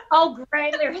 Oh,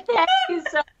 great! Thank you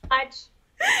so much.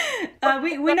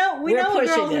 We know a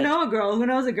girl who it. know a girl who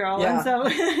knows a girl, Yeah. and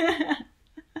so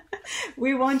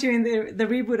we want you in the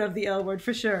reboot of the L Word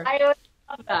for sure. I don't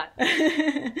love that.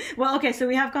 Well, okay, so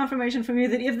we have confirmation from you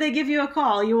that if they give you a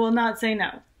call, you will not say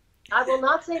no. I will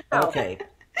not say no. Okay.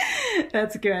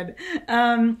 That's good.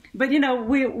 But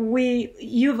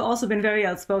you've also been very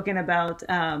outspoken about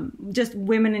just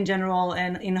women in general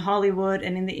and in Hollywood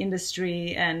and in the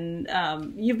industry, and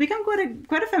you've become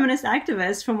quite a feminist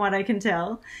activist from what I can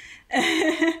tell.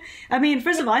 I mean,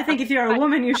 first of all, I think if you're a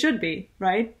woman, you should be,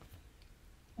 right?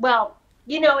 Well,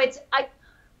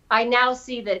 I now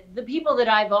see that the people that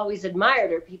I've always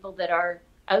admired are people that are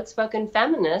outspoken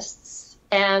feminists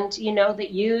and,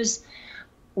 that use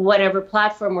whatever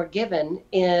platform we're given,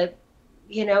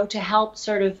 to help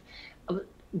sort of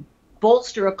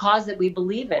bolster a cause that we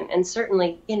believe in. And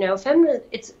certainly,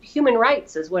 it's human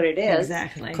rights is what it is.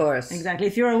 Exactly. Of course. Exactly.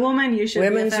 If you're a woman, you should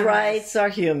Women's be a feminist. rights are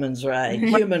humans' rights.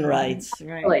 Human rights.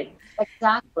 Right.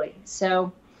 Exactly.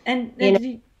 So, And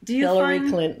do you Hillary find...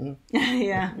 Clinton.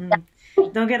 Yeah.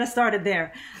 Don't get us started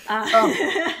there.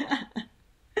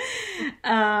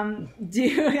 Do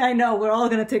you, I know we're all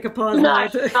going to take a pause.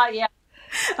 Not yet.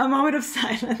 A moment of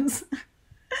silence.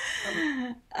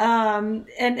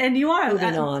 And you are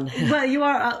moving on. Well, you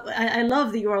are. I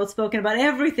love that you're outspoken about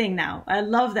everything now. I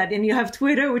love that, and you have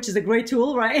Twitter, which is a great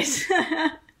tool, right?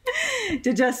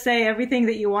 To just say everything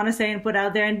that you want to say and put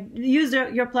out there, and use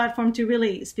your platform to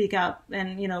really speak out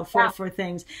and for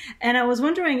things. And I was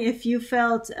wondering if you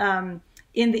felt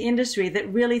in the industry that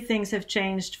really things have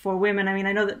changed for women. I mean,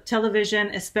 I know that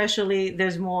television, especially,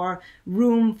 there's more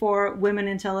room for women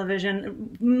in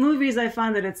television. Movies, I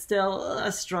find that it's still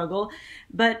a struggle.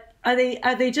 But are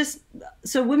they just,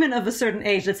 so women of a certain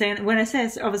age, let's say, and when I say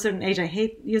of a certain age, I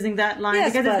hate using that line,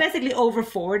 because it's basically over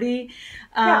 40.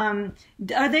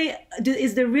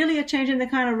 Is there really a change in the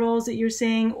kind of roles that you're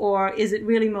seeing, or is it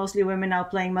really mostly women now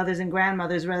playing mothers and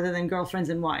grandmothers rather than girlfriends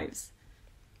and wives?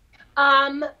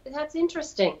 That's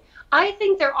interesting. I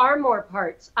think there are more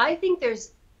parts. I think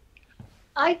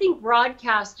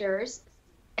broadcasters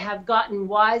have gotten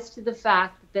wise to the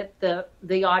fact that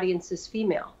the audience is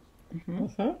female.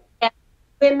 Mm-hmm. And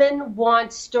women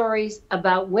want stories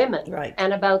about women, right?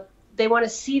 And they want to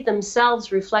see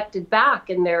themselves reflected back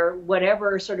in their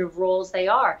whatever sort of roles they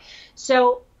are.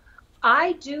 So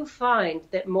I do find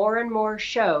that more and more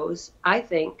shows, I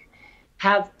think,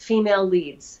 have female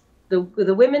leads.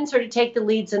 The women sort of take the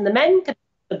leads, and the men can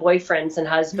be the boyfriends and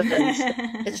husbands.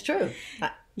 It's true.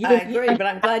 I agree, but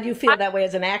I'm glad you feel that way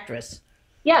as an actress.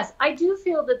 Yes, I do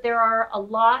feel that there are a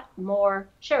lot more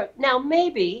shows. Now,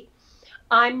 maybe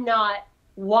I'm not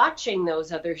watching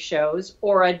those other shows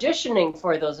or auditioning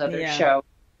for those other shows.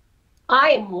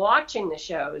 I am watching the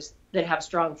shows that have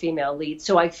strong female leads.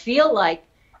 So I feel like,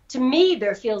 to me,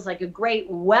 there feels like a great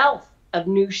wealth of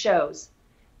new shows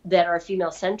that are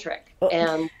female-centric.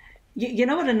 And you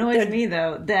know what annoys me,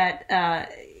 though, that,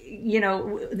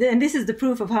 and this is the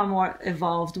proof of how more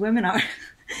evolved women are,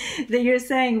 that you're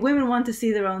saying women want to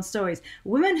see their own stories.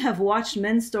 Women have watched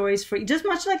men's stories for, just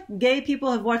much like gay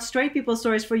people have watched straight people's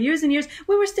stories for years and years.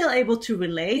 We were still able to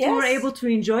relate. Yes. We were able to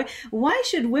enjoy. Why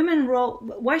should movies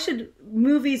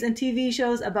and TV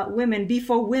shows about women be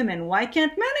for women? Why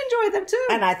can't men enjoy them too?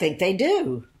 And I think they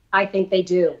do. I think they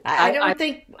do. I don't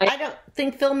think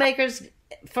filmmakers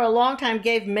for a long time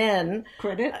gave men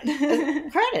credit.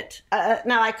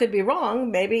 Now I could be wrong.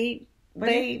 Maybe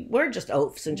they were just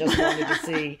oafs and just wanted to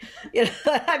see,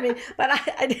 I mean, but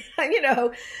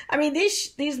I mean,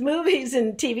 these movies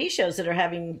and TV shows that are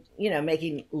having,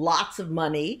 making lots of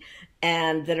money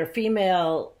and that are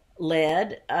female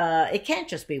led, it can't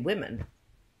just be women.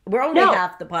 We're only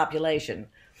half the population.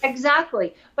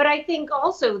 Exactly. But I think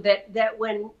also that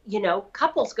when,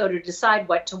 couples go to decide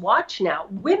what to watch now,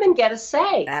 women get a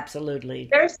say. Absolutely.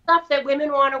 There's stuff that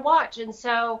women want to watch. And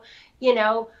so,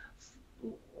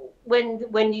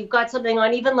 when you've got something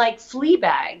on, even like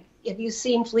Fleabag. Have you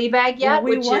seen Fleabag yet?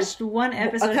 Well, we watched one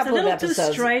episode. It's a little too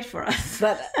straight for us.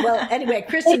 But, anyway,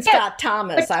 Kristen Scott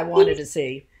Thomas I wanted to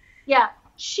see. Yeah,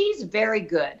 she's very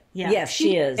good. Yeah. Yes,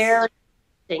 she is.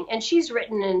 And she's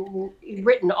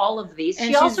written all of these. And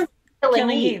she also Killing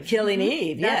Eve. Killing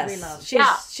Eve, yes. We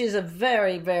love. She's a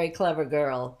very, very clever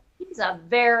girl. She's a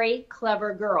very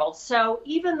clever girl. So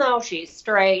even though she's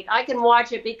straight, I can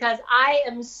watch it because I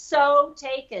am so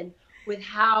taken with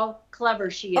how clever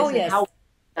she is and how she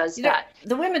does that.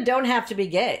 The women don't have to be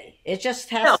gay. It just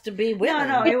has to be women.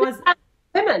 No, it was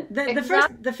women.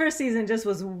 The first season just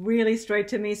was really straight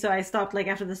to me, so I stopped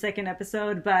after the second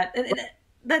episode. But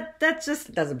that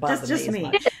just doesn't bother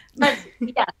me. Much.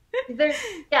 Yeah.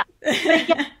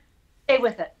 Stay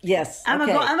with it. Yes. I'm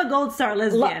a gold star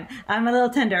lesbian. I'm a little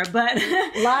tender, but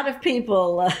a lot of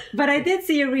people. But I did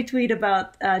see a retweet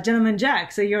about Gentleman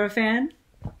Jack. So you're a fan?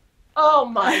 Oh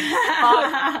my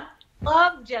God.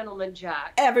 Love Gentleman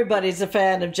Jack. Everybody's a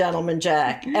fan of Gentleman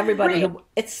Jack. Everybody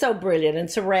it's so brilliant, and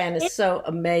Saran is so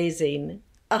amazing.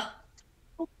 So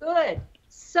good.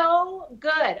 So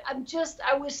good. I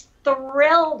was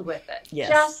thrilled with it. Yes.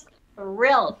 Just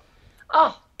thrilled.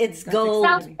 Oh, it's gold.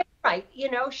 Sounds right.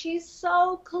 She's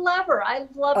so clever. I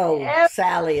love it. Oh,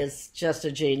 Sally is just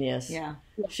a genius. Yeah.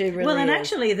 She really and is.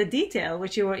 actually the detail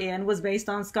which you were in was based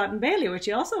on Scott and Bailey, which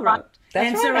you also wrote. That's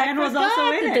and right. Saran was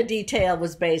also in it. The detail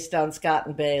was based on Scott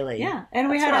and Bailey. Yeah. And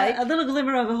we had a little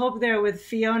glimmer of a hope there with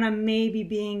Fiona maybe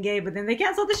being gay, but then they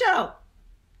canceled the show.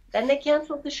 And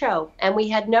we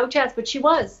had no chance, but she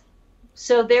was.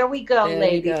 So there we go, lady.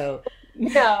 There you go.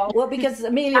 No. Well, because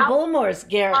Amelia Bullmore's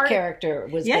character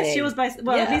was yes, gay. she was at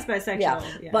least bisexual. Yeah.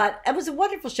 But it was a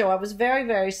wonderful show. I was very,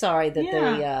 very sorry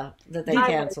that they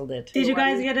canceled it. Did you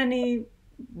guys get any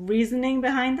reasoning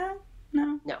behind that?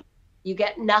 No. You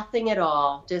get nothing at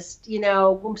all. Just,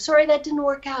 I'm sorry that didn't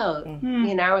work out.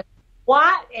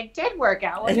 What? It did work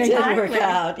out. It did work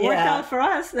out. Yeah. Worked out for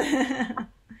us.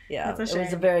 Yeah, That's a it was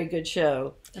shame. a very good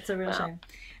show. That's a real shame.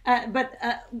 But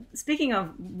speaking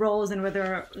of roles and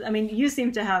whether, you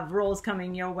seem to have roles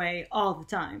coming your way all the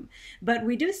time. But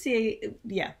we do see,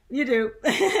 yeah, you do.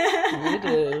 You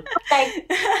do. Okay.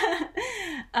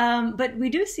 But we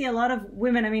do see a lot of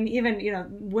women, even,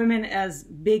 women as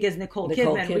big as Nicole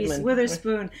Kidman, Reese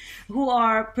Witherspoon, who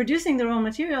are producing their own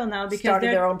material now because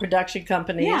starting their own production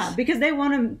companies. Yeah, because they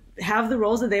want to have the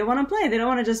roles that they want to play. They don't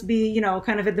want to just be,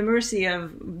 kind of at the mercy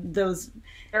of those.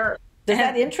 Sure. Does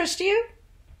that interest you?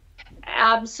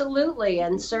 Absolutely,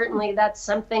 and certainly that's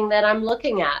something that I'm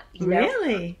looking at.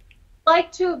 Really? I'd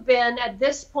like to have been, at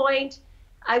this point,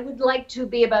 I would like to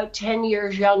be about 10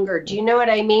 years younger. Do you know what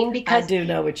I mean? Because I do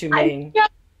know what you mean. I'm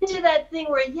into that thing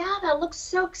where, yeah, that looks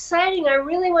so exciting. I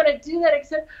really want to do that,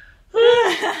 except,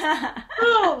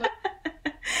 oh.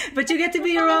 But you get to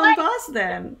be your own boss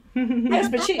then. Yes,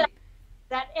 but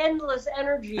that endless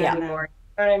energy Yeah. anymore.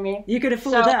 You know what I mean? You could have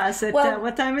fooled us at,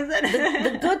 what time is it?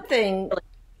 The good thing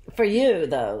for you,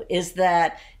 though, is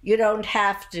that you don't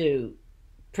have to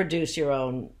produce your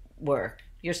own work.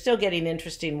 You're still getting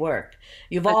interesting work.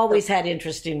 You've always had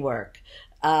interesting work.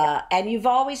 And you've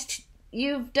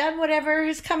done whatever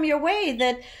has come your way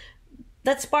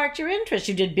that sparked your interest.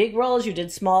 You did big roles, you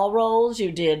did small roles,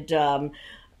 you did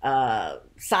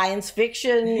science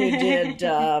fiction, you did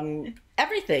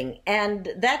everything. And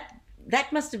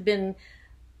that must have been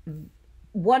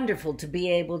wonderful to be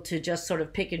able to just sort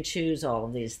of pick and choose all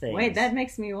of these things. Wait, that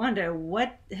makes me wonder,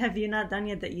 what have you not done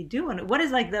yet that you do want to? What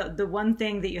is like the one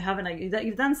thing that you haven't, like,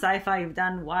 you've done sci-fi, you've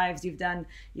done wives, you've done,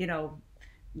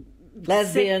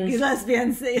 Lesbians.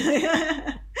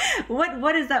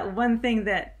 What is that one thing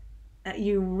that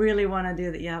you really want to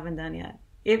do that you haven't done yet?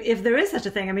 If there is such a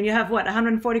thing. You have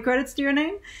 140 credits to your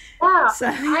name? Yeah. So.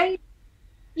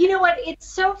 You know what? It's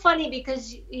so funny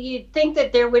because you'd think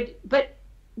that there would, but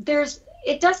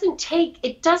it doesn't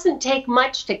take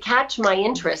much to catch my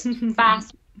interest.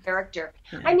 Fast character.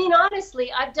 Yeah.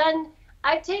 Honestly,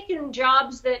 I've taken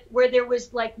jobs where there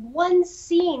was like one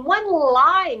scene, one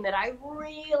line that I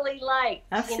really liked.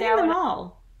 I've seen them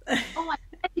all. I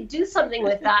could do something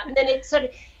with that, and then it's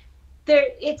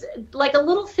like a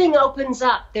little thing opens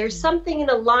up. There's something in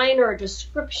a line or a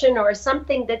description or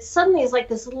something that suddenly is like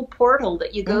this little portal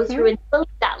that you go through, and suddenly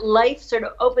that life sort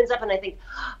of opens up, and I think,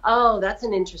 oh, that's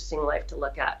an interesting life to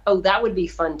look at. Oh, that would be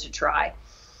fun to try.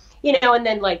 And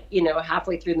then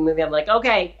halfway through the movie, I'm like,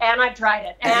 okay, and I've tried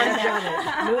it.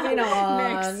 And moving on.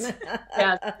 Next.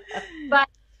 Yes.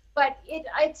 But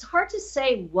it's hard to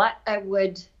say what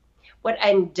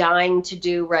I'm dying to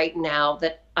do right now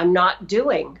that I'm not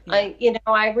doing. Yeah.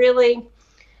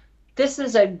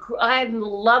 I'm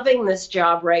loving this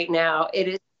job right now. It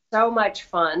is so much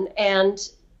fun. And,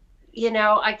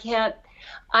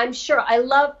 I'm sure I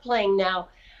love playing now,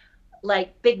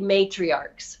 like big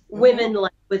matriarchs, women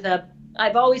like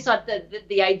I've always thought that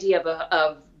the idea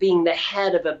of being the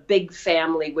head of a big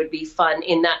family would be fun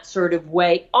in that sort of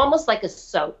way, almost like a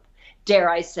soap, dare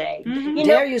I say.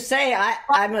 Dare you say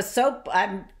I'm Soap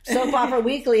Opera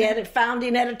Weekly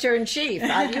founding editor-in-chief.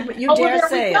 You dare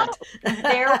say it.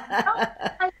 There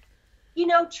we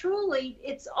go. Truly,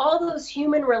 it's all those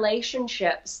human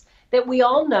relationships that we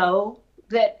all know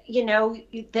that,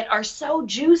 that are so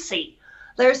juicy.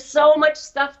 There's so much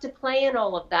stuff to play in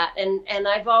all of that. And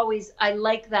I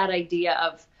like that idea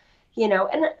of,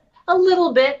 and a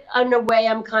little bit in a way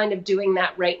I'm kind of doing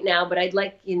that right now, but I'd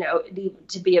like,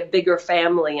 to be a bigger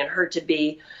family and her to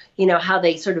be, how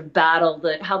they sort of battle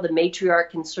how the matriarch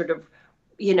can sort of,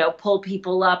 pull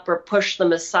people up or push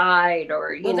them aside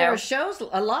or, there are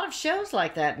a lot of shows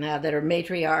like that now that are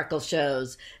matriarchal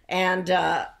shows. And,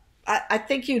 I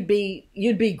think you'd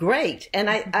be great. And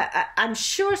I'm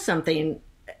sure something,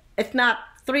 if not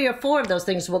 3 or 4 of those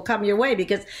things will come your way,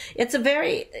 because it's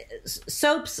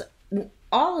soaps,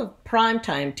 all of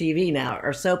primetime TV now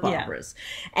are soap operas.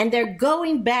 And they're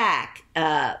going back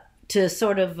to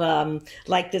sort of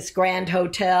like this Grand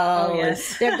Hotel. Oh,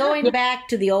 yes. They're going back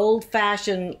to the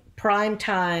old-fashioned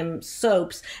primetime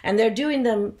soaps, and they're doing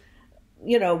them,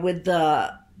 with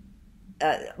the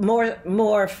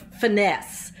more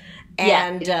finesse.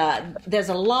 And there's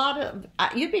a lot of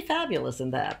you'd be fabulous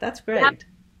in that. That's great. Yeah,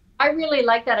 I really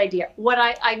like that idea.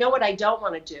 I know what I don't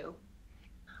want to do.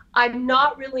 I'm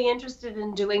not really interested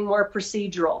in doing more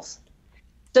procedurals.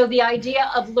 So the idea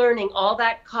of learning all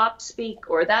that cop speak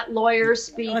or that lawyer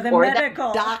speak or that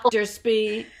doctor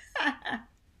speak.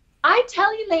 I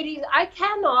tell you, ladies, I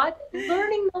cannot.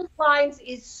 Learning those lines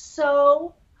is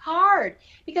so hard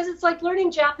because it's like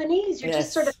learning Japanese. You're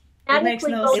just sort of it makes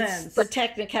no sense. It's the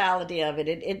technicality of it.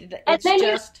 And it's then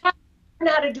just you have to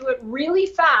learn how to do it really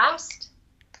fast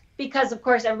because, of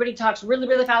course, everybody talks really,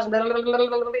 really fast, and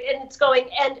it's going.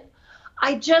 And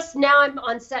now I'm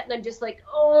on set and I'm just like,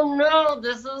 oh no,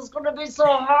 this is going to be so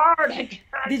hard.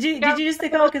 Did you just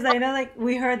think about, because I know like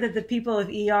we heard that the people of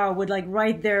ER would like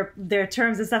write their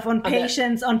terms and stuff on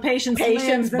patients'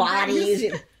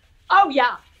 bodies. Oh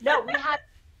yeah, no, we had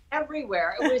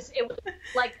everywhere. It was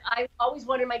like I always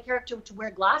wanted my character to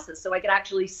wear glasses so I could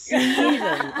actually see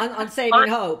them on Saving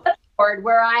Hope,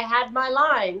 where I had my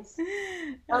lines.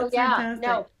 Oh yeah, fantastic.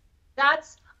 no,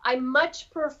 I much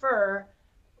prefer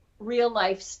real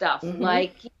life stuff,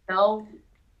 like,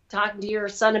 talking to your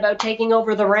son about taking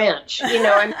over the ranch.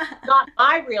 I'm not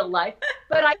my real life,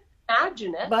 but I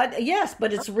imagine it. But yes,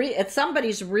 but it's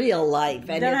somebody's real life,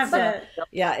 and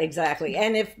yeah, exactly.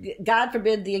 And if God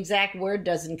forbid the exact word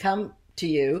doesn't come to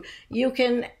you, you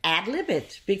can ad-lib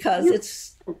it because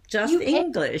it's just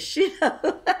English.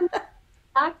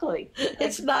 Exactly.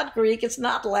 It's not Greek. It's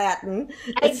not Latin.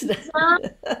 It's not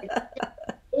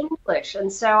English.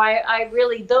 And so I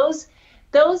really, those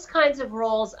kinds of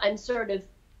roles, I'm sort of,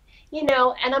 and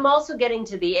I'm also getting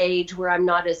to the age where I'm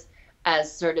not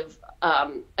as sort of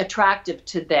attractive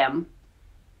to them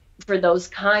for those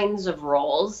kinds of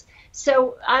roles.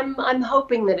 So I'm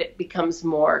hoping that it becomes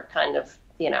more kind of,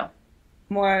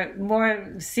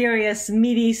 more serious,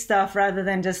 meaty stuff rather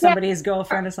than just somebody's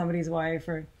girlfriend or somebody's wife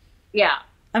or. Yeah.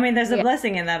 I mean, there's a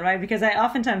blessing in that, right? Because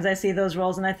oftentimes I see those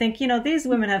roles and I think, these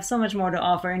women have so much more to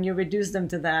offer, and you reduce them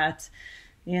to that,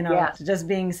 to just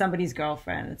being somebody's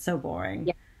girlfriend. It's so boring.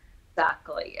 Yeah,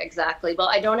 exactly. Well,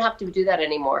 I don't have to do that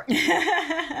anymore.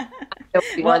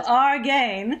 Well, our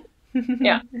gain.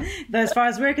 Yeah. But as far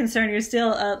as we're concerned, you're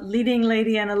still a leading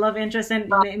lady and a love interest, and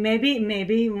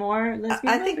maybe more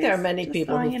lesbian. I think there are many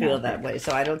people who feel that way,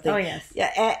 so I don't think. Oh yes.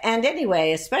 Yeah, and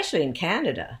anyway, especially in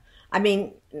Canada. I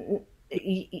mean,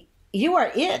 you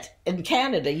are it in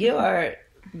Canada. You are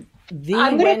the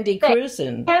Wendy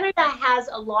Crewson. Canada has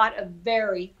a lot of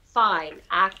very fine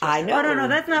actors. I know. No,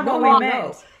 that's not what we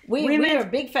meant. We are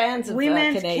big fans of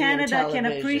Canadian Canada television.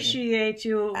 Can appreciate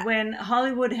you when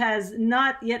Hollywood has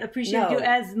not yet appreciated you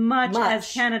as much as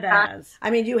Canada has. I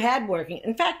mean, you had working.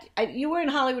 In fact, you were in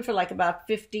Hollywood for like about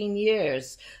 15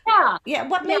 years. Yeah. Yeah.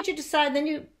 What made you decide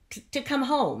then to come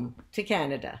home to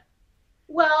Canada?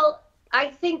 Well, I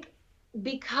think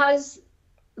because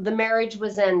the marriage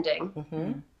was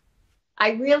ending,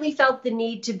 I really felt the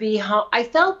need to be home. I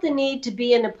felt the need to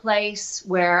be in a place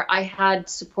where I had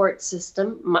support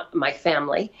system, my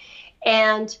family,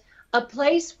 and a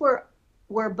place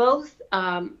where both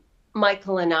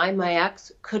Michael and I, my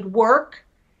ex, could work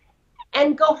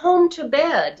and go home to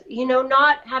bed,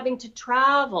 not having to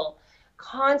travel,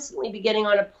 constantly be getting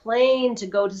on a plane to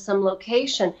go to some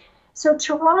location. So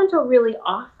Toronto really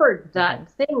offered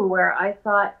that thing where I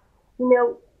thought,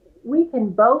 we can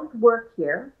both work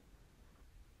here.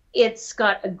 It's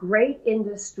got a great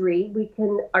industry.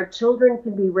 Our children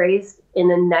can be raised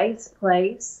in a nice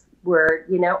place where,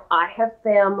 I have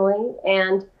family.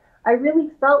 And I really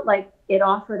felt like it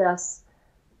offered us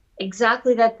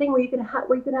exactly that thing where you can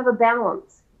have a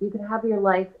balance. You can have your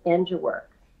life and your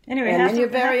work. Anyway, and you're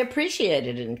very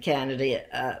appreciated in Canada.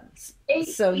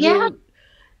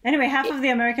 Anyway, half of the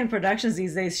American productions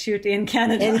these days shoot in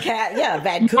Canada.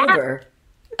 Vancouver.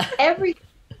 Every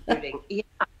shooting, yeah.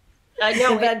 I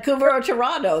know. In Vancouver or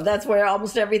Toronto, that's where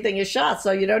almost everything is shot.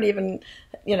 So you don't even,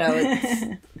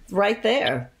 it's right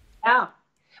there. Yeah.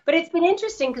 But it's been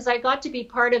interesting because I got to be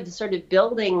part of the sort of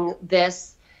building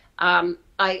this. I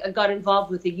got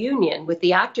involved with the union, with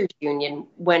the Actors Union,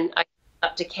 when I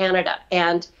got up to Canada.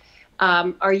 And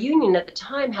our union at the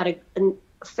time had a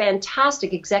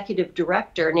fantastic executive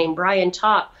director named Brian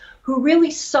Topp, who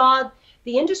really saw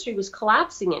the industry was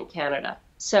collapsing in Canada.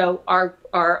 So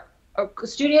our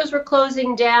studios were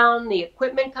closing down, the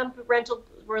equipment rentals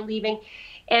were leaving,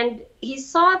 and he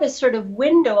saw this sort of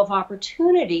window of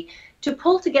opportunity to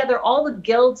pull together all the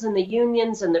guilds and the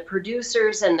unions and the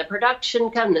producers and the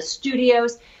production company, the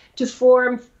studios, to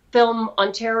form Film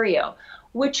Ontario,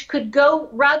 which could go,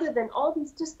 rather than all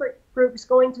these disparate groups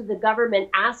going to the government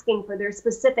asking for their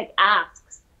specific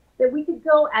asks, that we could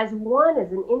go as one,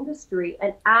 as an industry,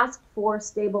 and ask for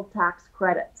stable tax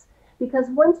credits. Because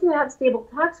once you have stable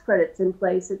tax credits in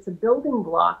place, it's a building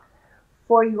block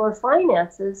for your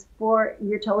finances for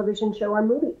your television show or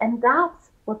movie. And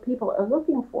that's what people are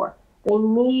looking for. They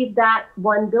need that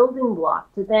one building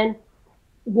block to then,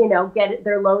 get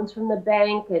their loans from the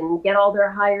bank and get all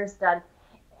their hires done.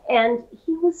 And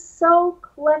he was so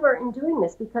clever in doing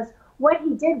this because what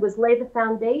he did was lay the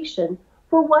foundation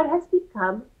for what has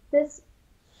become this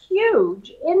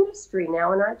huge industry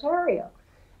now in Ontario.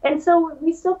 And so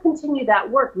we still continue that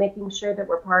work, making sure that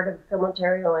we're part of Film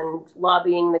Ontario and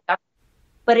lobbying the government.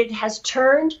 But it has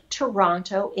turned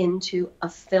Toronto into a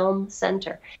film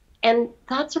center. And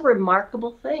that's a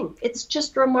remarkable thing. It's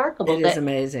just remarkable. It is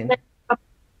amazing.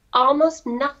 Almost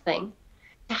nothing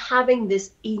to having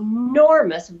this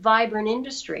enormous, vibrant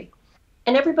industry.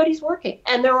 And everybody's working.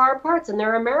 And there are parts, and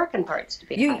there are American parts to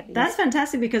be had. That's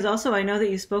fantastic, because also I know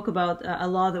that you spoke about a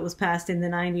law that was passed in the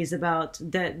 90s about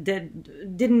that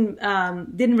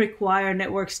didn't require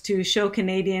networks to show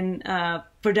Canadian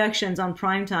productions on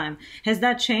primetime. Has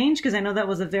that changed? Because I know that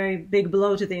was a very big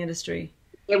blow to the industry.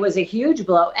 It was a huge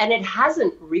blow, and it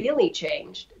hasn't really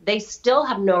changed. They still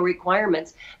have no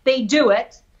requirements. They do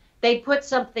it. They put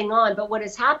something on, but what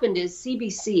has happened is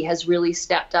CBC has really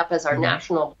stepped up as our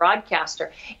national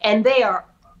broadcaster, and they are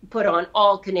put on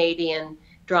all Canadian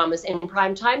dramas in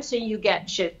prime time. So you get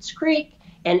Schitt's Creek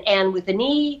and Anne with an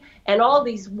E and all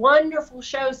these wonderful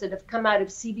shows that have come out of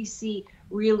CBC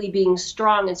really being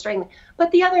strong and strengthening. But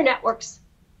the other networks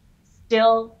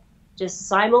still just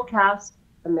simulcast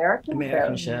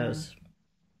American shows.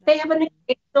 They have an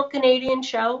occasional Canadian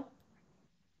show.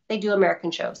 They do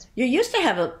American shows. You used to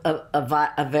have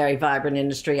a very vibrant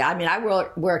industry. I mean, I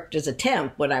worked as a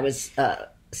temp when I was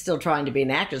still trying to be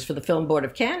an actress for the Film Board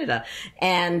of Canada.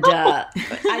 And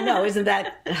I know, isn't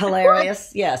that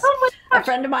hilarious? Yes. Oh a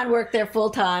friend of mine worked there full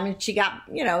time, and she got,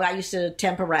 I used to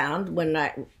temp around when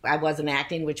I wasn't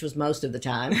acting, which was most of the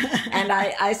time. And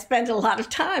I spent a lot of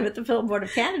time at the Film Board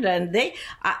of Canada. And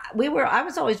I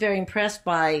was always very impressed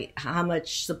by how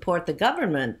much support the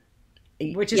government,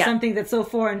 which is something that's so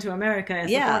foreign to America.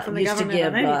 Support from the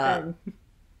government on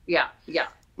anything.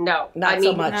 No, not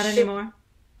so much. Not anymore.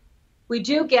 We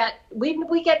do get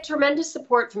we get tremendous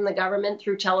support from the government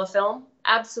through telefilm.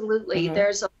 Absolutely,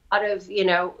 there's a lot of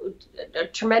a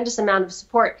tremendous amount of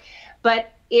support,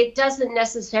 but it doesn't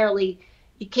necessarily.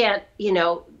 You can't.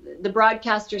 The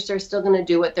broadcasters are still going to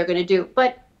do what they're going to do,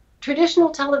 but traditional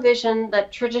television,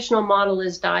 that traditional model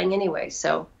is dying anyway.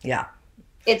 So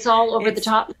it's all over the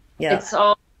top. Yeah. It's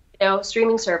all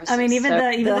streaming services. I mean, even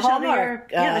the show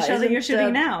Hallmark, the show that you're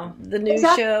shooting now, the new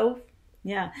show.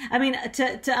 Yeah, I mean,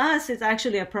 to us, it's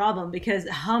actually a problem, because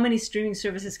how many streaming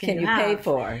services can you have? Pay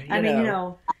for?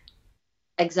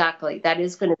 Exactly, that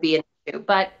is going to be an issue.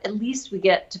 But at least we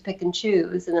get to pick and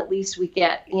choose, and at least we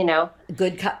get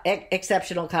good,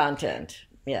 exceptional content.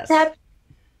 Yes.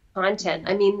 Content.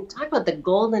 I mean, talk about the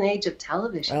golden age of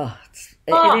television.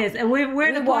 It is, and we're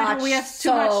at the point where we have too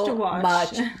much to watch.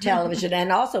 Much television,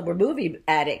 and also we're movie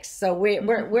addicts, so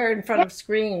we're in front of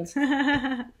screens.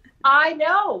 I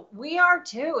know we are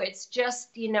too. It's just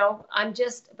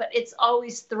but it's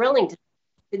always thrilling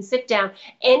to sit down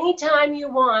anytime you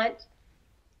want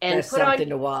and there's put something on,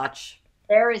 to watch.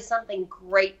 There is something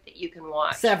great that you can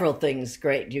watch. Several things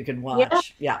great you can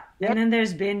watch. Yeah. And then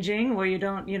there's binging, where you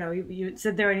don't, you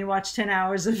sit there and you watch 10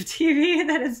 hours of TV.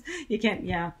 That is, you can't,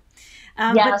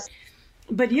 yes.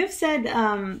 But you've said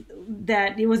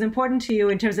that it was important to you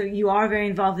in terms of, you are very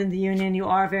involved in the union, you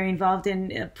are very involved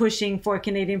in pushing for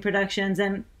Canadian productions,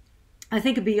 and I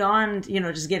think beyond,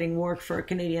 just getting work for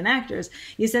Canadian actors,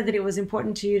 you said that it was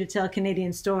important to you to tell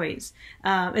Canadian stories,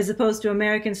 as opposed to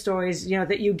American stories,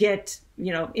 that you get,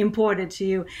 imported to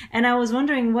you. And I was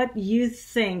wondering what you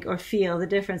think or feel the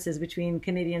differences between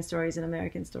Canadian stories and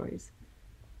American stories.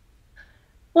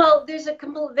 Well, it's a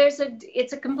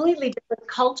completely different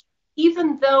culture,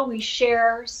 even though we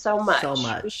share so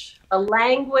much. A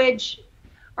language,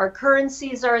 our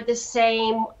currencies are the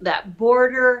same, that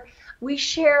border. We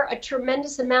share a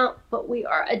tremendous amount, but we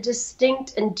are a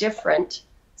distinct and different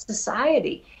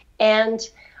society. And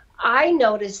I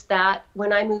noticed that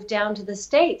when I moved down to the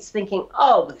States, thinking,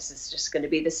 this is just going to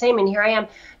be the same. And here I am.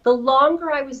 The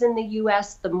longer I was in the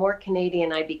U.S., the more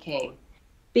Canadian I became,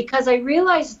 because I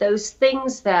realized those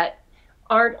things that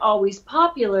aren't always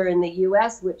popular in the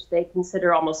U.S., which they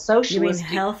consider almost socialist. You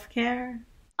mean healthcare?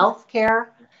 Healthcare,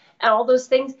 and all those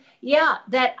things. Yeah,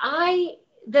 that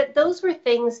those were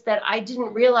things that I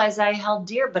didn't realize I held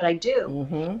dear, but I do.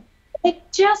 Mm-hmm. It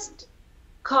just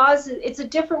causes, it's a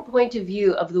different point of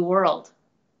view of the world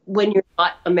when you're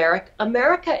not America.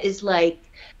 America is like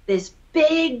this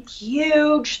big,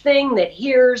 huge thing that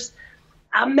hears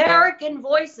American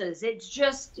voices. It's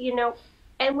just,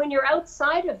 and when you're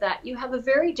outside of that, you have a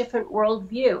very different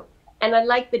worldview. And I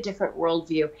like the different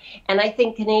worldview. And I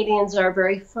think Canadians are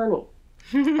very funny.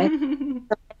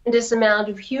 Tremendous amount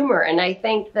of humor, and I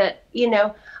think that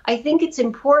I think it's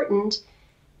important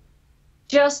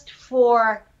just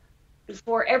for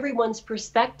for everyone's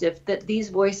perspective that these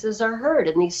voices are heard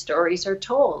and these stories are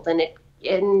told. And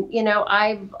you know,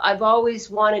 I've always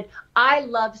wanted, I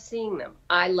love seeing them.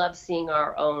 I love seeing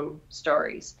our own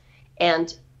stories.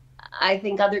 And I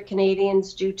think other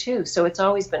Canadians do too. So it's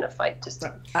always been a fight to see.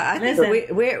 I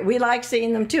think we like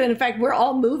seeing them too. And in fact, we're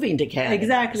all moving to Canada.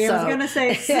 Exactly. So. I was going to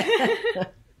say.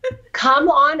 Come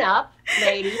on up,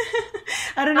 ladies.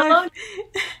 I don't know.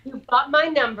 You've got my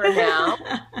number now.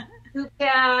 You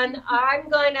can.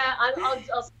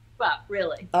 I'll step up,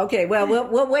 really. Okay. Well,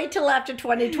 we'll wait till after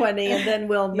 2020, and then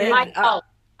we'll make our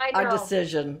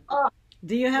decision. Oh,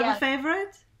 do you have a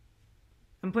favorite?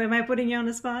 Am I putting you on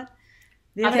the spot?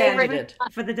 Do you have a favorite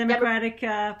for the Democratic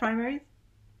primaries?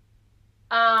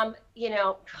 You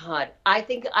know, God, I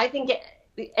think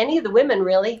any of the women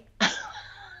really.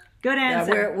 Good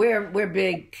answer. Yeah, we're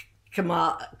big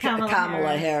Kamala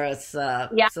Harris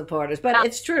supporters, but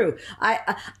it's true.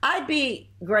 I'd be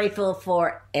grateful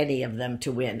for any of them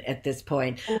to win at this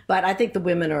point, but I think the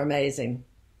women are amazing.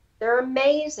 They're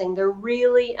amazing. They're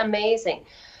really amazing.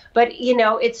 But you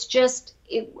know, it's just.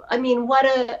 I mean, what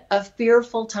a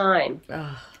fearful time.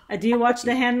 Do you watch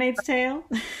The Handmaid's Tale?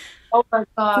 Oh my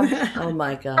God. Oh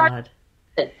my God.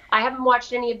 I haven't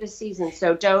watched any of the seasons,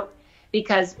 so don't,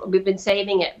 because we've been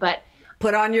saving it, but.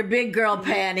 Put on your big girl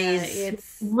panties.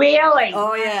 It's really.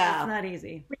 Oh yeah. It's not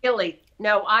easy. Really.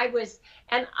 No, I've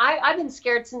been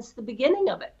scared since the beginning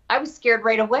of it. I was scared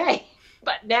right away,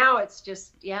 but now it's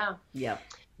just, yeah. Yep.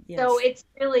 Yes. So it's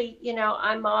really, you know,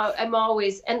 I'm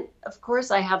always, and of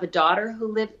course I have a daughter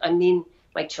who lives, I mean,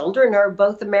 my children are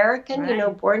both American, you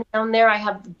know, born down there. I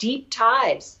have deep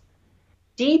ties,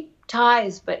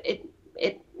 but it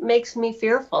makes me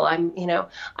fearful.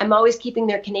 I'm always keeping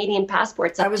their Canadian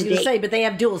passports up to date. I was going to say, but they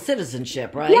have dual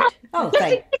citizenship, right? Yeah. Oh,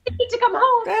 thank you. need to come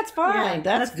home. That's fine. Yeah,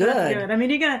 that's good. I mean,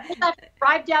 you're going to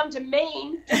drive down to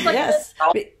Maine, just like yes.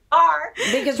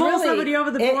 Because pull really, somebody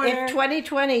over the border. If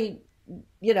 2020,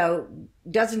 you know,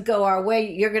 doesn't go our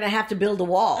way, you're going to have to build a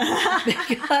wall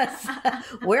because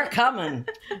we're coming.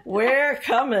 We're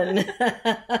coming.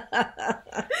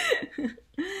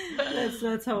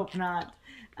 Let's hope not.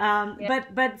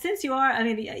 But since you are, I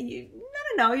mean, I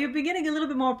don't know, you're beginning a little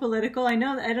bit more political. I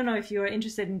don't know if you're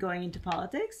interested in going into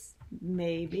politics.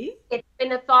 Maybe. It's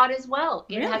been a thought as well.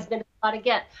 It has been a thought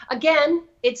again. Again,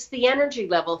 it's the energy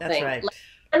level thing. That's right.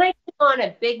 And I took on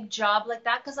a big job like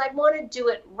that because I want to do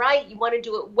it right. You want to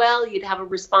do it well. You'd have a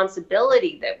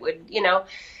responsibility that would, you know,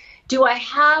 do I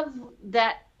have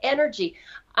that energy?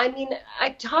 I mean, I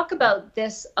talk about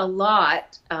this a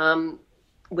lot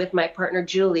with my partner,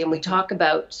 Julie, and we talk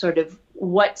about sort of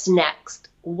what's next.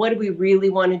 What do we really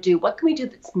want to do? What can we do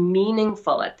that's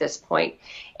meaningful at this point?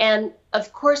 And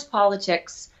of course,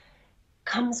 politics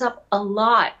comes up a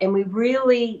lot, and we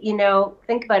really, you know,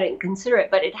 think about it and consider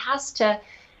it, but it has to,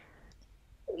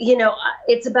 you know,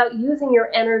 it's about using your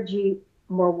energy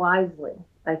more wisely,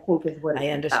 I think is what it's I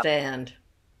understand.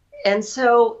 About. And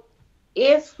so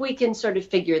if we can sort of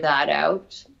figure that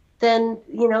out, then,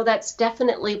 you know, that's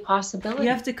definitely a possibility. You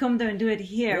have to come there and do it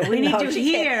here. We need you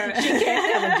here. She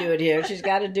can't come and do it here. She's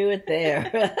got to do it there.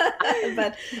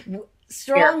 But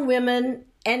strong women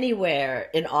anywhere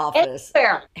in office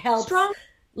helps,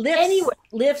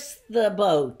 lifts the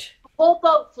boat. The whole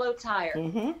boat floats higher.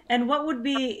 Mm-hmm. And what would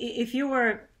be, if you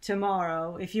were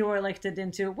elected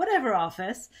into whatever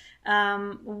office,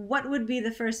 what would be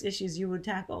the first issues you would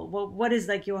tackle? What is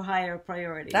like your higher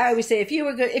priority? I always say, if you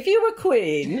were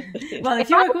queen. Well,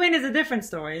 if you were queen is a different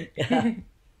story. Yeah.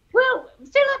 Well,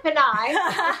 Philip and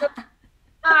I,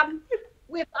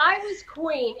 if I was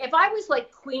queen, if I was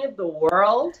like queen of the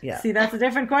world. Yeah. See, that's a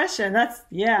different question. That's,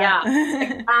 Yeah.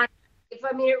 If,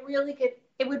 I mean,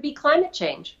 it would be climate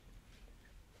change.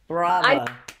 Bravo.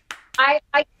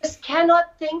 I just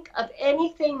cannot think of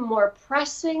anything more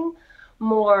pressing,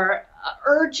 more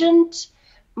urgent,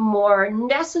 more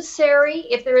necessary.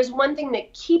 If there is one thing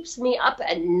that keeps me up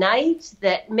at night,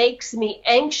 that makes me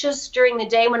anxious during the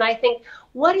day, when I think,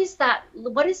 what is that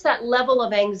level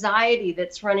of anxiety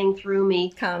that's running through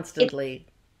me? Constantly.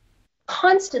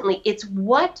 It's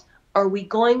what are we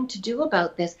going to do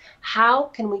about this? How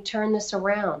can we turn this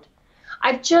around?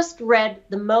 I've just read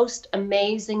the most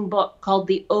amazing book called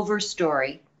The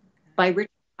Overstory by Richard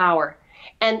Power,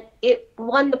 and it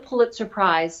won the Pulitzer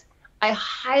Prize. I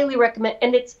highly recommend,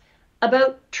 and it's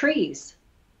about trees.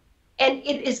 And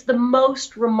it is the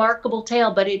most remarkable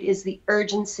tale, but it is the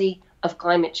urgency of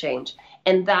climate change.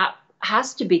 And that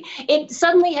has to be. It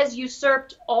suddenly has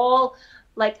usurped all,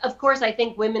 like, of course, I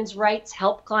think women's rights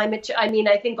help climate change. I mean,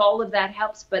 I think all of that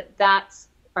helps, but that's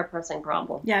our pressing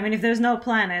problem. Yeah, I mean, if there's no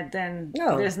planet, then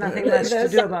there's nothing left to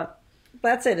do about.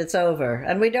 that's it. It's over.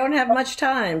 And we don't have much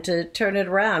time to turn it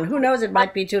around. Who knows? It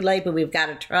might be too late, but we've got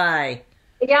to try.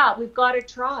 Yeah, we've got to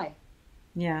try.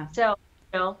 Yeah. So,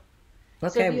 you know, so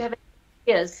Okay. if you have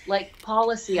ideas, like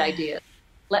policy ideas,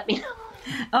 let me know.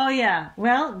 Oh yeah.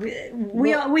 Well,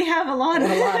 we have a lot of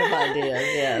ideas.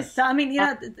 Yes. So I mean, you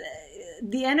know,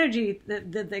 the energy,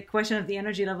 the question of the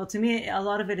energy level, to me, a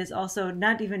lot of it is also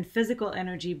not even physical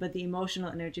energy, but the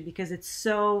emotional energy, because it's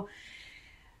so.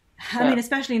 I mean,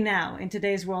 especially now in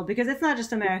today's world, because it's not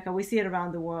just America, we see it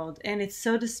around the world, and it's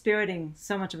so dispiriting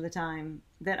so much of the time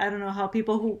that I don't know how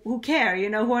people who care, you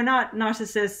know, who are not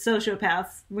narcissists,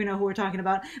 sociopaths, we know who we're talking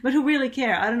about, but who really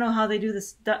care. I don't know how they do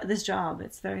this job.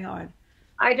 It's very hard.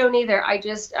 I don't either.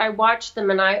 I watch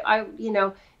them, and I you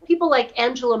know, people like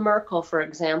Angela Merkel, for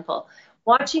example,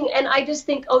 watching, and I just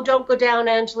think, oh, don't go down,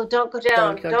 Angela, don't go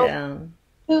down, Don't go down.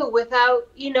 do without,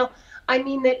 you know, I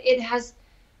mean that it has.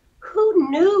 Who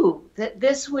knew that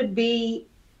this would be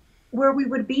where we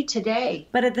would be today?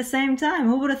 But at the same time,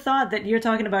 who would have thought that you're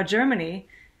talking about Germany?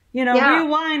 You know, Yeah.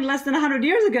 rewind less than 100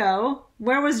 years ago.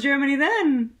 Where was Germany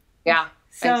then? Yeah.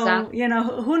 So, exactly. you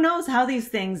know, who knows how these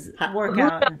things work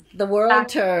out? The world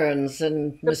turns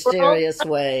in mysterious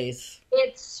ways.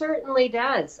 It certainly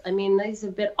does. I mean, these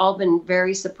have all been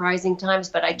very surprising times,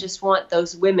 but I just want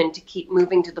those women to keep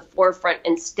moving to the forefront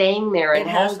and staying there. It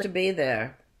And has to be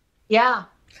there. Yeah.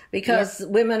 Because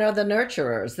women are the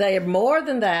nurturers. They are more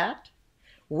than that.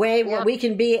 We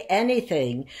can be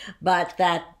anything, but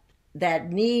that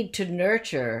need to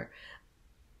nurture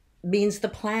means the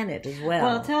planet as well.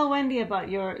 Well, tell Wendy about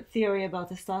your theory about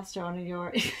testosterone and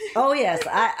your... Oh, yes.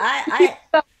 I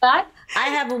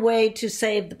have a way to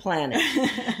save the planet.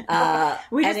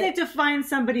 We just need to find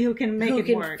somebody who can make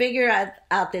it work. Figure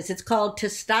out this. It's called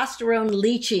testosterone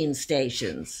leaching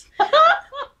stations.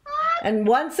 And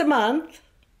once a month,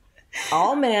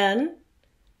 all men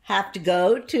have to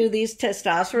go to these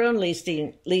testosterone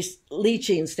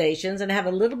leaching stations and have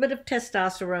a little bit of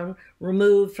testosterone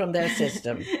removed from their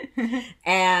system.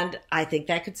 And I think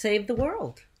that could save the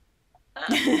world.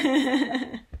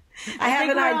 I have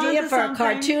an idea for a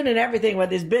cartoon and everything where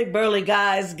these big burly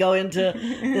guys go into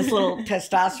this little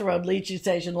testosterone leaching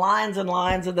station, lines and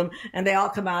lines of them, and they all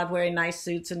come out wearing nice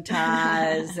suits and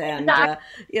ties and,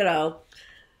 you know,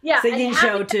 singing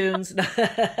show tunes.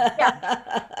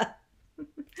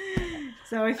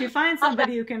 So if you find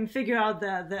somebody who can figure out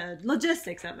the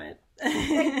logistics of it.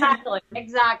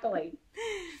 Exactly.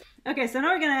 Okay, so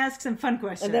now we're going to ask some fun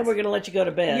questions. And then we're going to let you go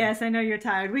to bed. Yes, I know you're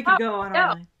tired. We could go on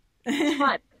all night. It's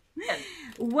fun.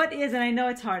 What is, and I know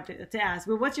it's hard to ask,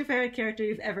 but what's your favorite character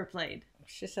you've ever played?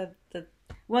 She said that.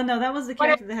 Well, no, that was the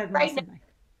character that had most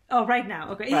impact. Oh, right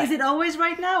now. Okay. Right. Is it always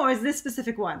right now, or is this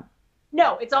specific one?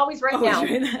 No, it's always right now.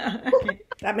 Right now. Okay.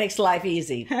 That makes life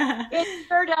easy. It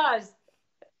sure does.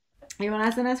 You want to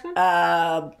ask the next one?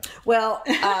 Yeah,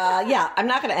 I'm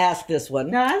not going to ask this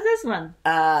one. No, ask this one.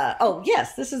 Oh,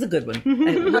 yes, this is a good one.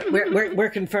 we're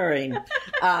conferring.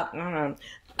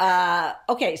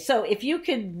 Okay, so if you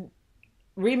could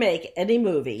remake any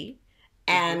movie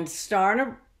and star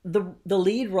in the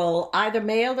lead role, either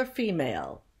male or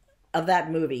female, of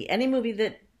that movie, any movie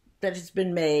that has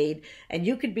been made, and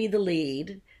you could be the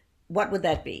lead, what would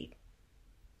that be?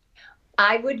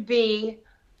 I would be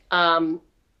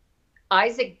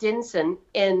Isaac Dinson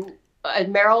in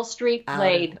Meryl Streep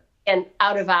played in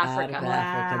Out of Africa.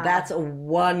 Wow. That's a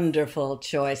wonderful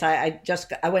choice. I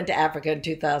went to Africa in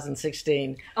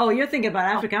 2016. Oh, you're thinking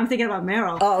about Africa. I'm thinking about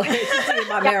Meryl. Oh, she's thinking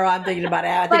about Meryl. I'm thinking about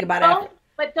Africa.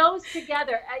 But those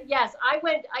together, yes, I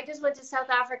just went to South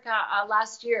Africa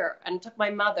last year and took my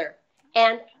mother,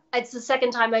 and it's the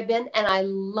second time I've been, and I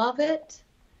love it.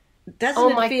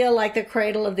 Doesn't it feel like the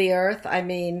cradle of the earth? I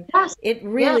mean, yes, it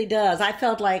really does. I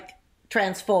felt like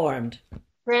transformed.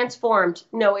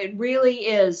 No, it really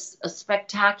is a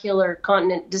spectacular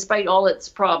continent, despite all its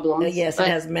problems. Yes, it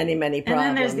has many, many problems.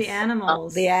 And then there's the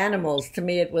animals. The animals. To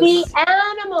me, it was the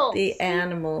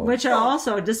animals, which are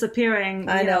also disappearing.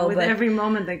 I know, with every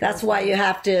moment that goes. That's why you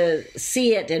have to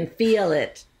see it and feel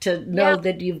it to know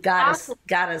that you've got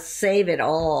to save it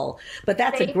all. But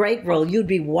that's a great role. You'd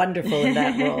be wonderful in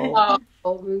that role.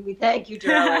 Oh, thank you,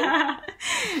 darling.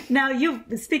 Now,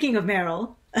 speaking of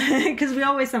Meryl, because we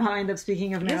always somehow end up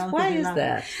speaking of Meryl. Yes, why is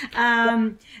that?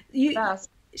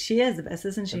 She is the best,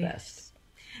 isn't she? The best.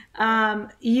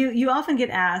 You often get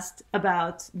asked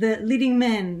about the leading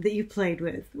men that you played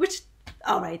with. Which,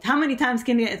 all right, how many times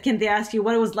can they ask you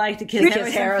what it was like to kiss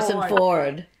Harrison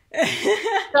Ford?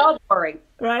 So boring.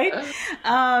 Right?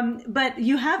 But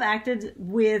you have acted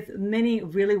with many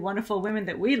really wonderful women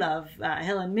that we love.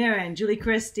 Helen Mirren, Julie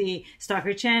Christie,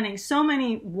 Stockard Channing, so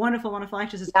many wonderful, wonderful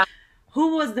actresses. Yeah.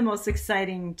 Who was the most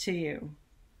exciting to you?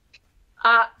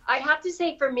 I have to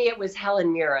say, for me, it was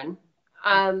Helen Mirren.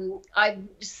 I'm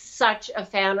such a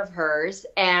fan of hers,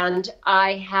 and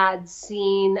I had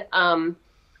seen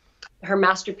her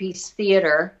masterpiece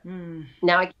Theater.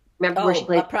 Now I can't remember where she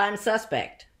played. A Prime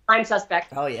Suspect. Prime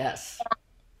Suspect. Oh, yes.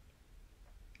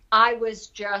 I was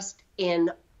just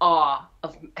in awe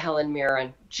of Helen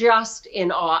Mirren, just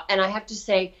in awe. And I have to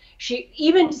say, she,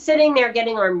 even sitting there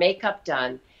getting our makeup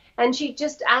done, and she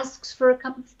just asks for a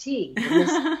cup of tea. And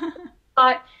this,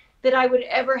 thought that I would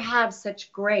ever have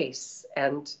such grace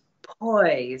and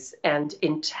poise and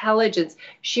intelligence.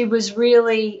 She was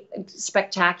really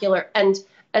spectacular and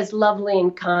as lovely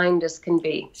and kind as can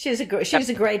be. She's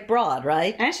a great broad,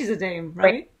 right? And she's a dame,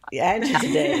 right? Yeah, and she's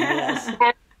a dame, yes.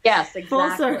 Yes, exactly.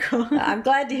 Full circle. I'm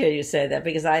glad to hear you say that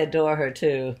because I adore her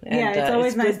too. And, yeah, it's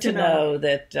always nice good to know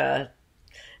that.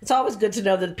 It's always good to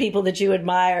know that the people that you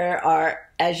admire are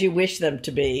as you wish them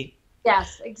to be.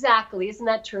 Yes, exactly. Isn't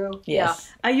that true? Yes.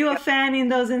 Yeah. Are you a fan in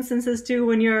those instances too?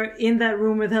 When you're in that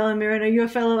room with Helen Mirren, are you a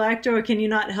fellow actor, or can you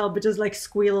not help but just like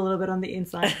squeal a little bit on the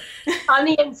inside? On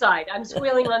the inside, I'm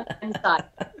squealing on the inside.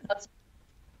 That's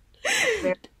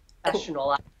very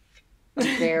professional.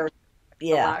 Very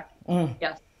yeah.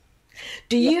 Yes.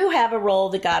 Do you have a role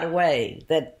that got away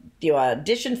that you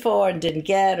auditioned for and didn't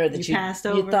get, or that you passed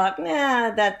over? You thought, nah,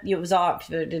 that it was off,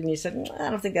 and you said, I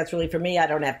don't think that's really for me. I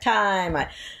don't have time.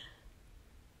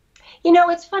 You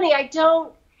know, it's funny. I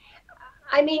can't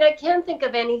think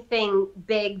of anything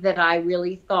big that I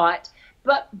really thought,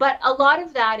 but a lot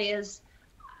of that is,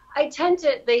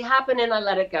 they happen and I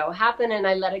let it go,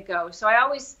 So I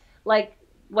always like,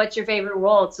 what's your favorite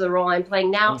role? It's the role I'm playing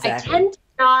now. Exactly. I tend to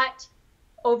not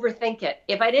overthink it.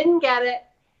 If I didn't get it,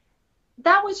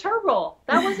 that was her role.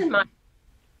 That wasn't mine.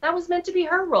 That was meant to be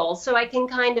her role. So I can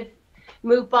kind of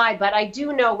move by. But I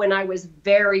do know when I was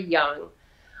very young,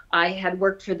 I had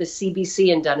worked for the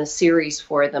CBC and done a series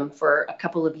for them for a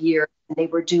couple of years. And they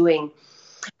were doing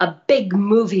a big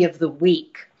movie of the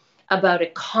week about a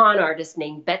con artist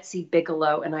named Betsy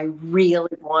Bigelow. And I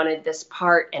really wanted this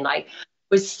part. And I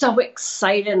was so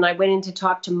excited. And I went in to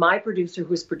talk to my producer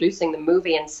who was producing the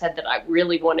movie and said that I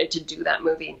really wanted to do that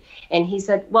movie. And he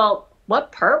said, well,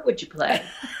 what part would you play?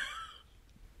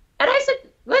 And I said,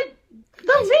 what?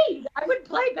 The lead. I would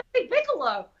play Betsy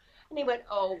Bigelow. And he went,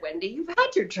 oh, Wendy, you've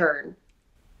had your turn.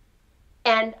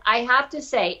 And I have to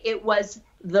say, it was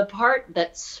the part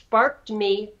that sparked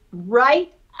me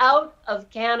right out of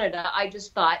Canada. I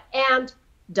just thought, and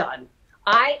done.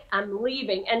 I am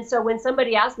leaving. And so when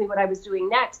somebody asked me what I was doing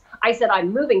next, I said,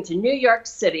 I'm moving to New York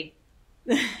City.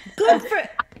 Good for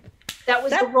That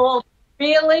was the role.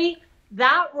 Really?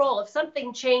 That role, if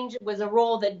something changed, it was a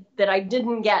role that I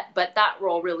didn't get, but that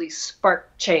role really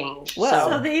sparked change.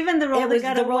 Well, so even the role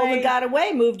that got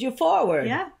away moved you forward.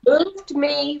 Yeah. Moved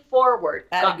me forward.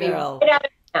 Got me right out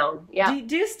of town. Yeah.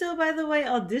 Do you still, by the way,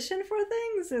 audition for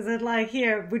things? Is it like,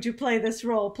 here, would you play this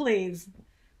role, please?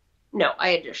 No,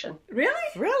 I audition. Really?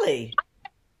 Really?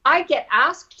 I get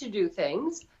asked to do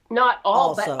things, not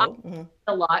all, also, but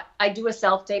a lot. I do a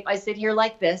self-tape. I sit here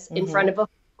like this in front of a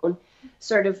phone,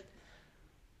 sort of,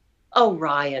 oh,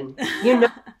 Ryan, you know,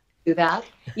 do that.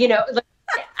 You know, like,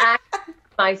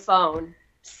 my phone,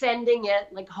 sending it,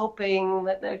 like hoping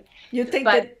that you think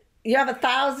that you have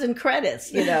 1,000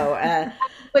 credits, you know.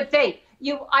 But I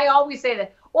always say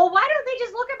that, well, why don't they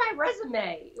just look at my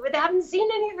resume? They haven't seen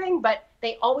anything, but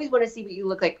they always want to see what you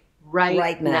look like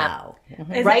right now.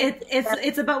 Mm-hmm.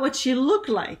 It's about what you look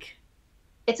like.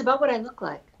 It's about what I look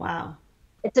like. Wow.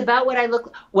 It's about what I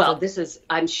look. Well, this is,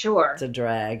 I'm sure, it's a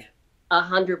drag.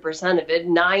 100% of it,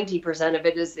 90% of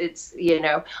it is, it's, you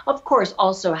know, of course,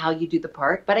 also how you do the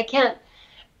part, but I can't,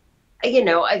 you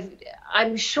know,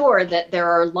 I'm sure that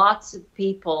there are lots of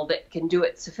people that can do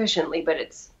it sufficiently, but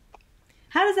it's.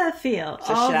 How does that feel?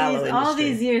 All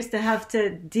these years to have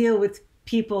to deal with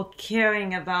people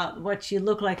caring about what you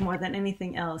look like more than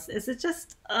anything else. Is it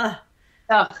just,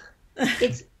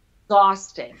 it's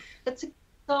exhausting. It's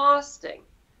exhausting.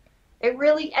 It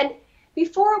really, and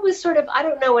before it was sort of, I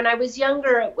don't know, when I was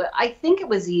younger, I think it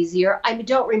was easier. I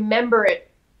don't remember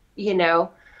it, you know.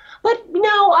 But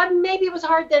no, maybe it was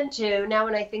hard then too. Now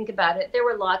when I think about it, there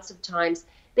were lots of times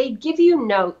they'd give you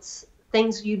notes,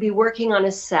 things you'd be working on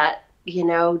a set, you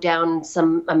know, down in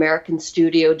some American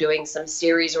studio doing some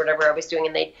series or whatever I was doing.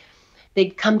 And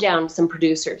they'd come down, some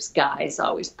producers, guys,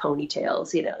 always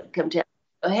ponytails, you know, come down.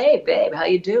 Oh, hey, babe, how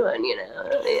you doing? You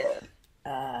know,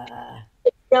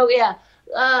 yeah.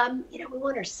 You know, we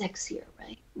want her sexier,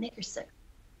 right? Make her sexier.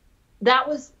 That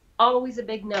was always a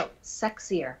big note,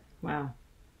 sexier. Wow.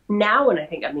 Now when I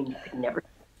think, I mean, you could never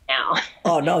now.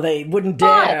 Oh no, they wouldn't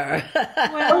dare.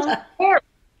 Well,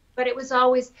 But it was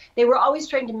always, they were always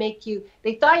trying to make you,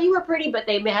 they thought you were pretty, but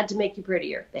they had to make you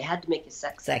prettier. They had to make you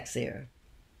Sexier.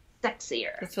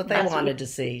 sexier. That's what they wanted to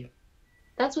see.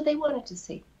 That's what they wanted to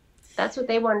see. That's what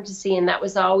they wanted to see. And that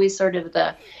was always sort of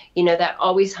the, that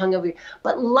always hung over you.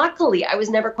 But luckily, I was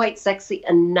never quite sexy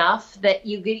enough that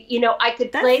you could, I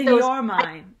could that's play in those. your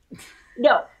mind.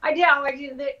 No, I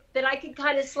did that I could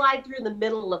kind of slide through the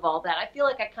middle of all that. I feel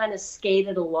like I kind of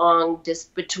skated along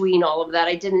just between all of that.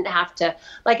 I didn't have to,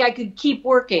 like, I could keep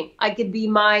working. I could be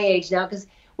my age now, because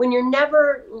when you're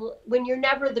never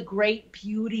the great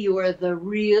beauty or the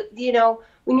real,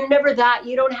 when you're never that,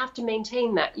 you don't have to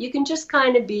maintain that. You can just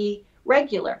kind of be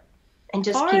regular and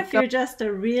just or keep if going. you're just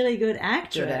a really good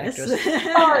actress.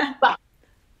 But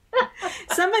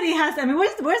Somebody has. I mean,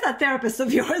 where's that therapist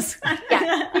of yours?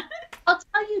 yeah. I'll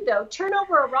tell you though, turn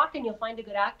over a rock and you'll find a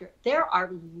good actor. There are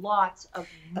lots of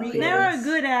really There are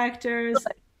good actors.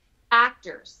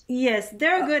 actors. Yes,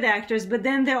 there are good actors, but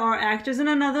then there are actors on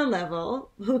another level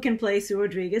who can play Sue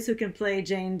Rodriguez, who can play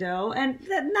Jane Doe, and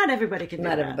not everybody can do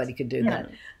that. Not everybody could do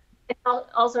that. And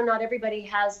also, not everybody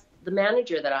has the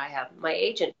manager that I have, my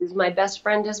agent, who's my best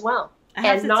friend as well. I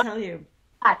have and to tell you.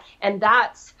 And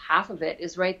that's half of it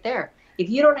is right there. If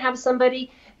you don't have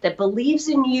somebody that believes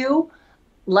in you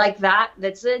like that,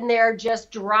 that's in there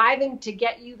just driving to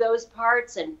get you those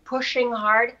parts and pushing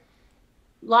hard,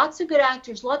 lots of good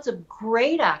actors, lots of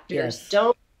great actors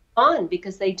don't fun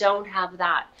because they don't have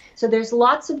that. So there's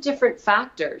lots of different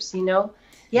factors,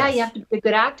 Yeah, you have to be a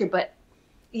good actor, but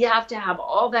you have to have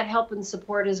all that help and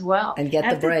support as well. And get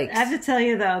the breaks. I have to tell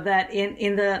you, though, that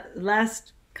in the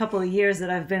last couple of years that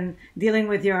I've been dealing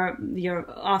with your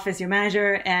office, your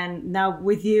manager, and now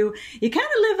with you, you kind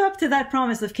of live up to that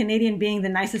promise of Canadian being the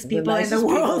nicest people in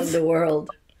the world.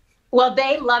 Well,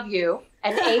 they love you.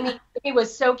 And Amy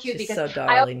was so cute. She's because so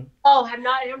darling.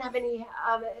 I don't have any,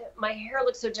 my hair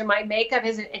looks so good, my makeup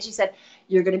isn't, and she said,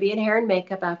 you're going to be in hair and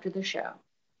makeup after the show.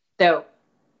 So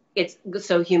it's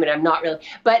so humid. I'm not really,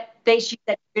 but she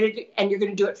said, you're going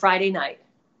to do it Friday night.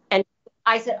 And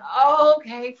I said, oh,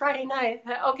 okay, Friday night.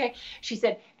 Okay. She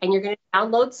said, and you're going to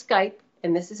download Skype,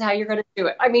 and this is how you're going to do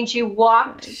it. I mean, she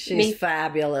walked me. She's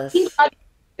fabulous.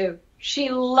 She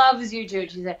loves you,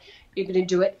 Jude. She said, you're going to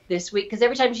do it this week. Because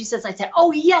every time she says, I said,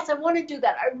 oh, yes, I want to do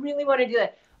that. I really want to do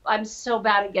that. I'm so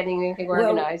bad at getting anything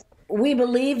organized. Well, we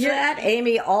believe that.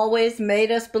 Amy always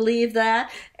made us believe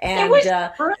that. And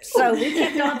so we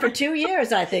kept on for 2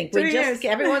 years, I think.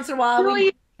 Every once in a while.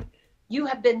 Really, you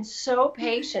have been so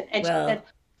patient. And she said,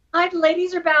 hi, the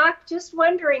ladies are back. Just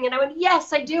wondering. And I went,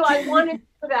 yes, I do. I want to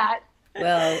do that.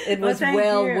 Well, it was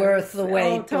worth the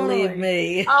wait, totally. believe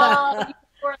me.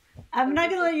 I'm not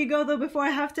going to let you go, though, before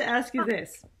I have to ask you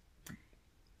this.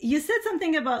 You said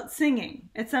something about singing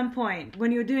at some point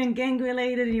when you were doing Gang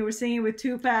Related and you were singing with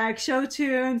Tupac, show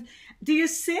tunes. Do you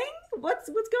sing? What's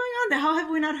going on there? How have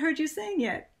we not heard you sing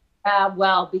yet?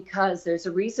 Well, because there's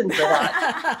a reason for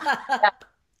that.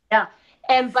 Yeah.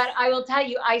 But I will tell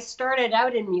you, I started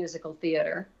out in musical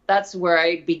theater. That's where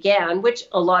I began, which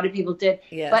a lot of people did.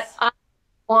 Yes. But I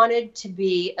wanted to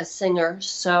be a singer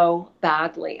so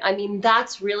badly. I mean,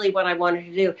 that's really what I wanted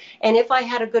to do. And if I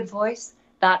had a good voice,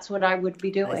 that's what I would be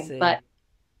doing. But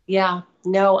yeah,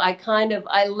 no,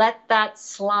 I let that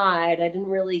slide. I didn't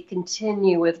really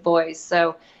continue with voice.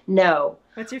 So no.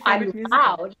 What's your favorite musical?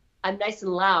 Loud. I'm nice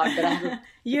and loud, but I have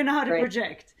you know how to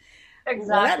project.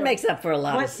 Exactly. Well, that makes up for a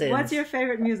lot of sins. What's your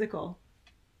favorite musical?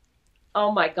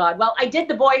 Oh my God. Well, I did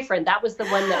The Boyfriend. That was the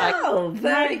one that Oh,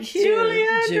 very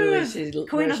cute. Julie, she's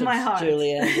queen of my heart.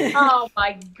 Julie Andrews. Oh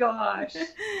my gosh.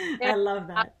 I love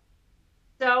that.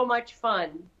 So much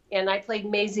fun. And I played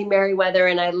Maisie Merriweather,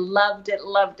 and I loved it.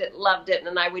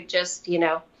 And I would just,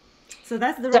 So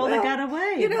that's the role that got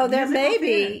away.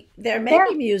 There may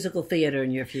be musical theater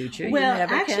in your future. Well, you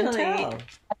never actually, can tell.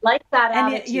 I like that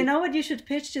and attitude. you know what you should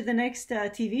pitch to the next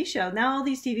TV show? Now all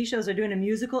these TV shows are doing a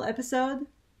musical episode.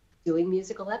 Doing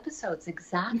musical episodes,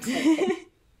 exactly.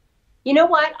 You know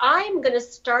what? I'm going to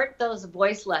start those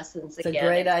voice lessons again. It's a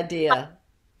great idea.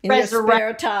 In your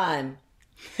spare time.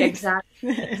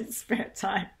 Exactly. Spare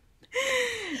time.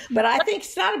 But I think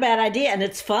it's not a bad idea, and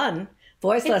it's fun.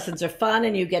 Voice lessons are fun,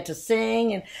 and you get to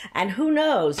sing, and who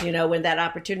knows, when that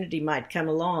opportunity might come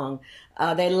along.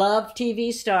 They love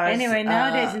TV stars. Anyway,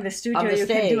 nowadays in the studio, you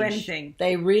can do anything.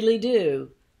 They really do.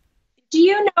 Do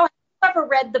you know, have you ever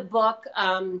read the book,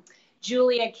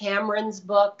 Julia Cameron's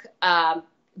book,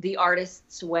 The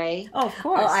Artist's Way? Oh, of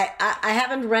course. Oh, I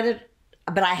haven't read it,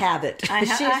 but I have it.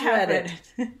 She's read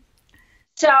it.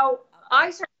 So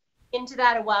I started into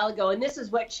that a while ago, and this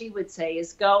is what she would say: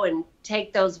 is go and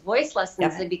take those voice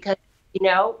lessons because you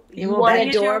that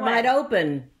door might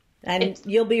open, and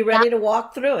you'll be ready to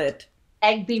walk through it.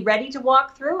 And be ready to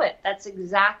walk through it. That's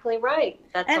exactly right.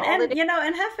 That's all it is.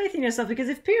 And have faith in yourself, because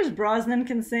if Pierce Brosnan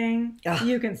can sing,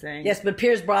 you can sing. Yes, but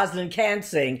Pierce Brosnan can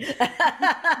sing,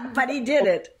 but he did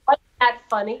it. Wasn't that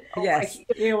funny? Yes,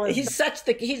 he's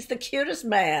the cutest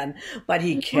man, but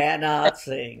he cannot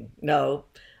sing. No,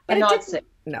 but cannot sing.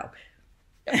 No.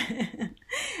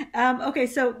 Okay,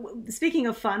 so speaking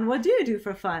of fun, what do you do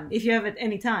for fun if you have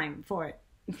any time for it?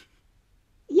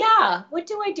 Yeah, what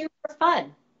do I do for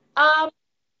fun?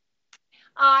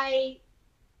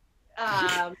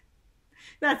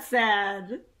 That's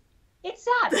sad. It's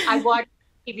sad. I watch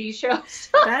TV shows.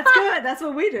 That's good. That's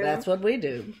what we do. That's what we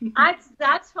do.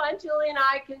 That's fun. Julie and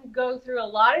I can go through a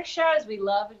lot of shows. We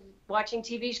love watching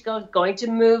TV shows, going to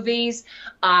movies.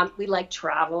 We like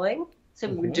traveling. So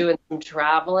we're doing some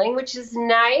traveling, which is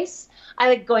nice. I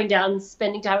like going down and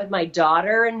spending time with my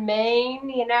daughter in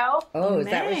Maine, Oh, is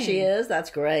that where she is? That's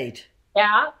great.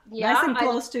 Yeah. Nice and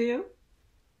close to you.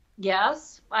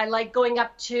 Yes. I like going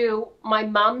up to my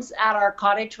mom's at our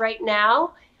cottage right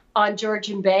now on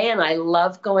Georgian Bay, and I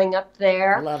love going up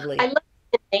there. Lovely. I love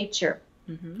nature.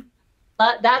 Mm-hmm.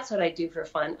 That's what I do for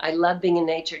fun. I love being in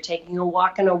nature, taking a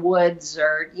walk in the woods,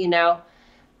 or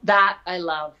that I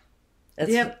love.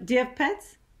 Do you have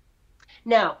pets?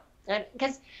 No,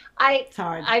 because it's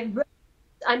hard.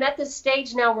 I'm at this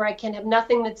stage now where I can have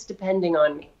nothing that's depending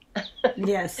on me.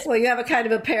 Yes. Well, you have a kind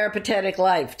of a peripatetic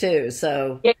life too,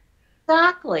 so.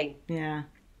 Exactly. Yeah.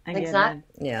 I get exactly.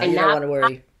 it. Yeah, you don't want to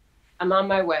worry. I'm on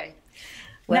my way.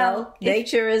 Well,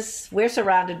 we're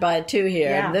surrounded by it too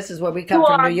here, and this is where we come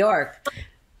from, New York.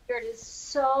 It is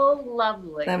so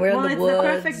lovely. And we're in the woods. It's the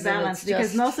perfect balance,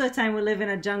 because most of the time we live in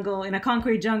a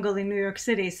concrete jungle in New York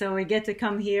City, so we get to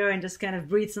come here and just kind of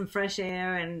breathe some fresh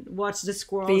air and watch the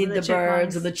squirrels, feed the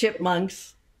birds and the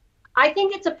chipmunks. I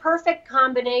think it's a perfect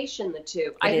combination, the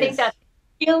two. I think that's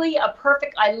really a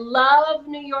perfect. I love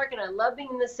New York and I love being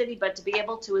in the city, but to be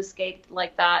able to escape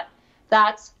like that,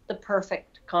 that's the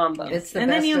perfect combo. It's the and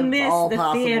best then you of miss all the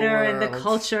possible theater worlds. and the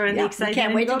culture and the excitement. We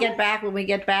can't wait to get back when we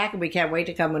get back, and we can't wait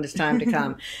to come when it's time to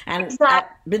come. And I've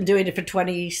been doing it for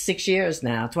 26 years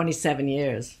now, 27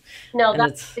 years. No,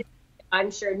 I'm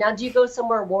sure. Now, do you go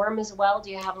somewhere warm as well?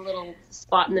 Do you have a little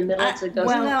spot in the middle to go?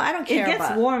 Well, no, I don't care. It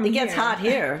gets warm. It gets hot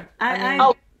here.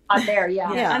 Out there,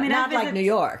 yeah. Yeah, I mean, not like New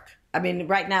York. I mean,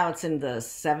 right now it's in the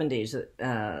 70s,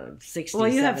 60s, Well,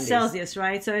 you 70s. have Celsius,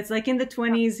 right? So it's like in the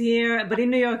 20s here, but in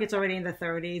New York it's already in the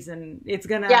 30s, and it's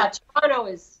gonna... Yeah, Toronto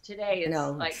is today.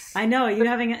 I know, you're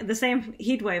having the same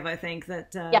heat wave, I think,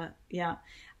 that... yeah.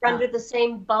 We're under the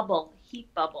same bubble,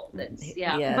 heat bubble.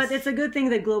 Yes. But it's a good thing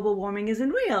that global warming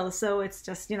isn't real, so it's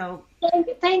just,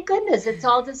 Thank goodness, it's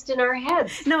all just in our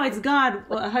heads. No, it's God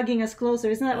hugging us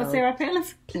closer. Isn't that what Sarah Palin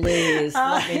said? Please,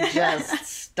 let me just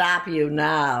stop you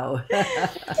now.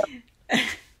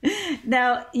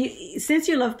 Now, since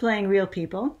you love playing real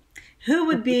people, who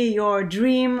would be your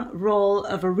dream role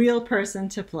of a real person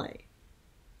to play?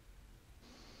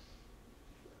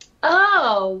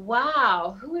 Oh,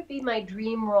 wow. Who would be my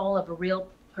dream role of a real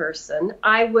person?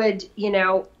 I would,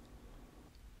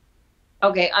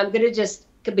 okay, I'm going to just,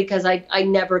 because I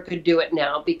never could do it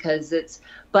now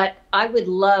but I would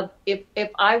love, if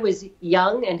I was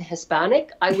young and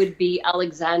Hispanic, I would be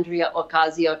Alexandria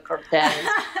Ocasio-Cortez.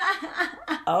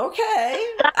 Okay.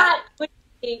 That would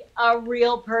be a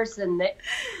real person that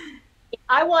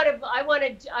I want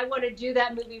to do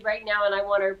that movie right now, and I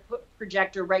want to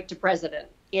project her right to president.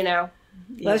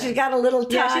 Well, she's got a little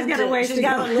time. Yeah, she's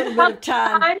got a little bit of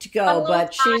time to go,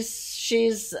 but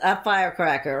she's a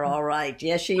firecracker, all right.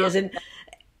 Yes, she is. And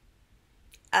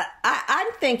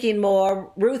I'm thinking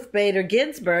more Ruth Bader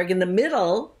Ginsburg in the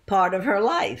middle part of her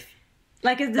life,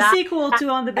 like as the sequel to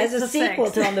On the Basis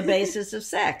of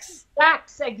Sex.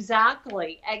 Sex,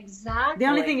 exactly. The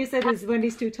only thing you said is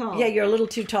Wendy's too tall. Yeah, you're a little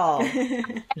too tall.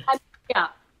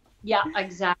 Yeah,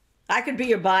 exactly. I could be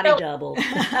your body double.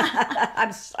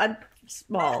 I'm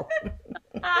small.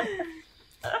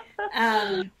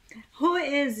 Who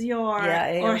is your,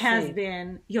 AOC. or has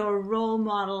been, your role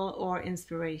model or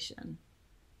inspiration?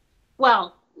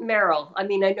 Well, Meryl. I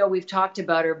mean, I know we've talked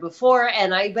about her before,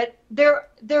 but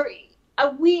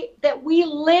we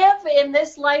live in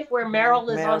this life where Meryl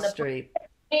is on the street.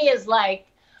 Me is like,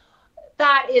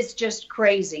 that is just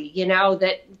crazy.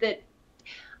 That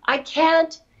I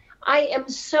can't. I am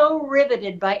so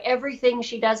riveted by everything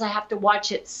she does. I have to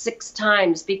watch it 6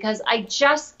 times because I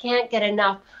just can't get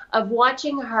enough of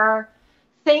watching her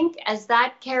think as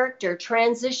that character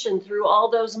transitioned through all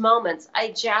those moments,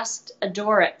 I just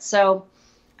adore it. So,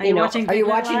 Are you watching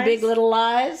Big Little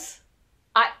Lies?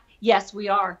 Yes, we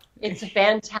are. It's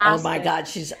fantastic. Oh my God,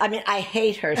 I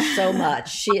hate her so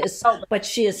much. She is, but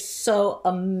she is so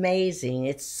amazing.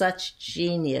 It's such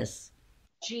genius.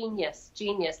 Genius.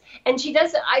 And she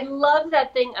does, I love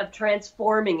that thing of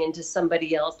transforming into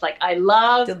somebody else. Like, I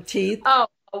love the teeth. Oh,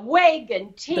 a wig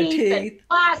and teeth and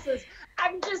glasses.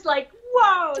 I'm just like,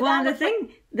 whoa. Well, the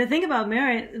thing about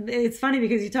Meryl, it's funny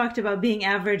because you talked about being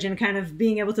average and kind of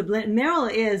being able to blend.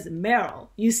 Meryl is Meryl.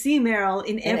 You see Meryl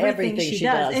in everything she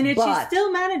does. And she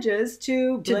still manages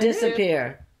to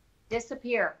disappear.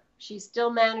 She still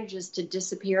manages to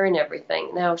disappear in everything.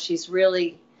 Now, she's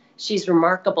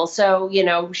remarkable. So,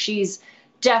 she's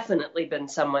definitely been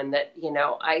someone that,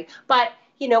 but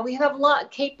we have a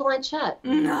lot, Kate Blanchett.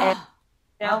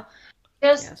 And,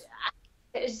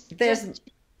 it's just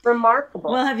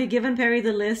remarkable. Well, have you given Perry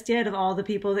the list yet of all the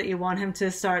people that you want him to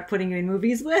start putting you in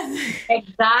movies with?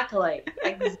 Exactly.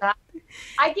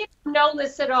 I give him no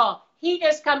list at all. He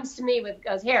just comes to me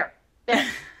goes, here,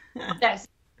 this.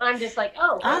 I'm just like,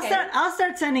 oh, okay. I'll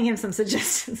start sending him some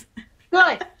suggestions.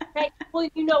 Good. Hey, well,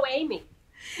 Amy.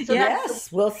 So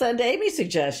yes, we'll send Amy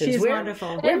suggestions. She's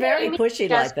wonderful. We're very pushy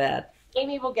like that.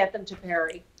 Amy will get them to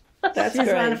Perry. That's She's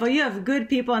great. wonderful. You have good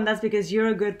people, and that's because you're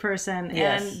a good person.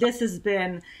 Yes. And this has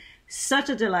been such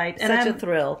a delight. Such a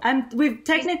thrill. We've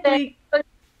technically...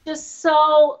 Just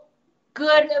so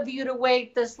good of you to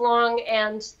wait this long.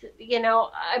 And,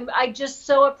 I just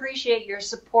so appreciate your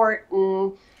support.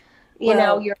 And,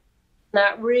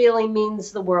 that really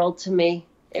means the world to me.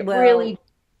 It really.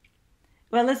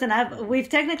 Well, listen, we've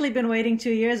technically been waiting 2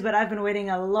 years, but I've been waiting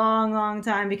a long, long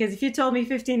time, because if you told me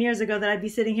 15 years ago that I'd be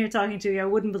sitting here talking to you, I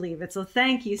wouldn't believe it. So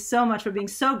thank you so much for being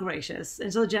so gracious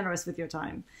and so generous with your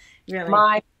time. Really.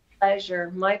 My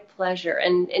pleasure.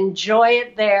 And enjoy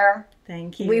it there.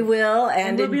 Thank you. We will.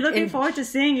 And we'll be looking forward to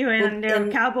seeing you in your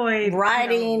cowboy...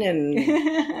 Riding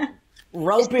and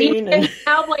roping. And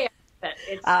cowboy.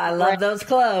 I love those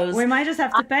clothes. We might just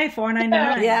have to pay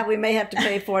 $4.99. Yeah, we may have to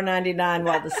pay $4.99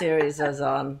 while the series is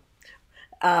on.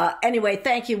 Anyway,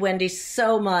 thank you, Wendy,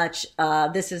 so much.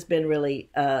 This has been really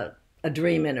a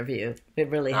dream interview. It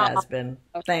really has been.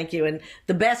 Thank you, and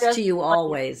the best to you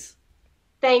always.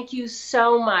 Thank you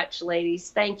so much, ladies.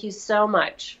 Thank you so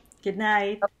much. Good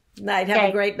night. Night. Have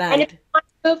a great night. And if you want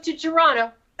to move to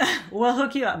Toronto, we'll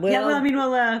hook you up.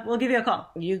 We'll give you a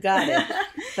call. You got it.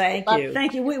 Thank you.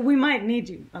 Thank you. We might need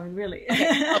you. I mean, really.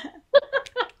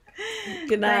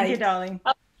 Good night. Thank you, darling.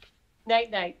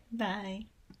 Night. Bye.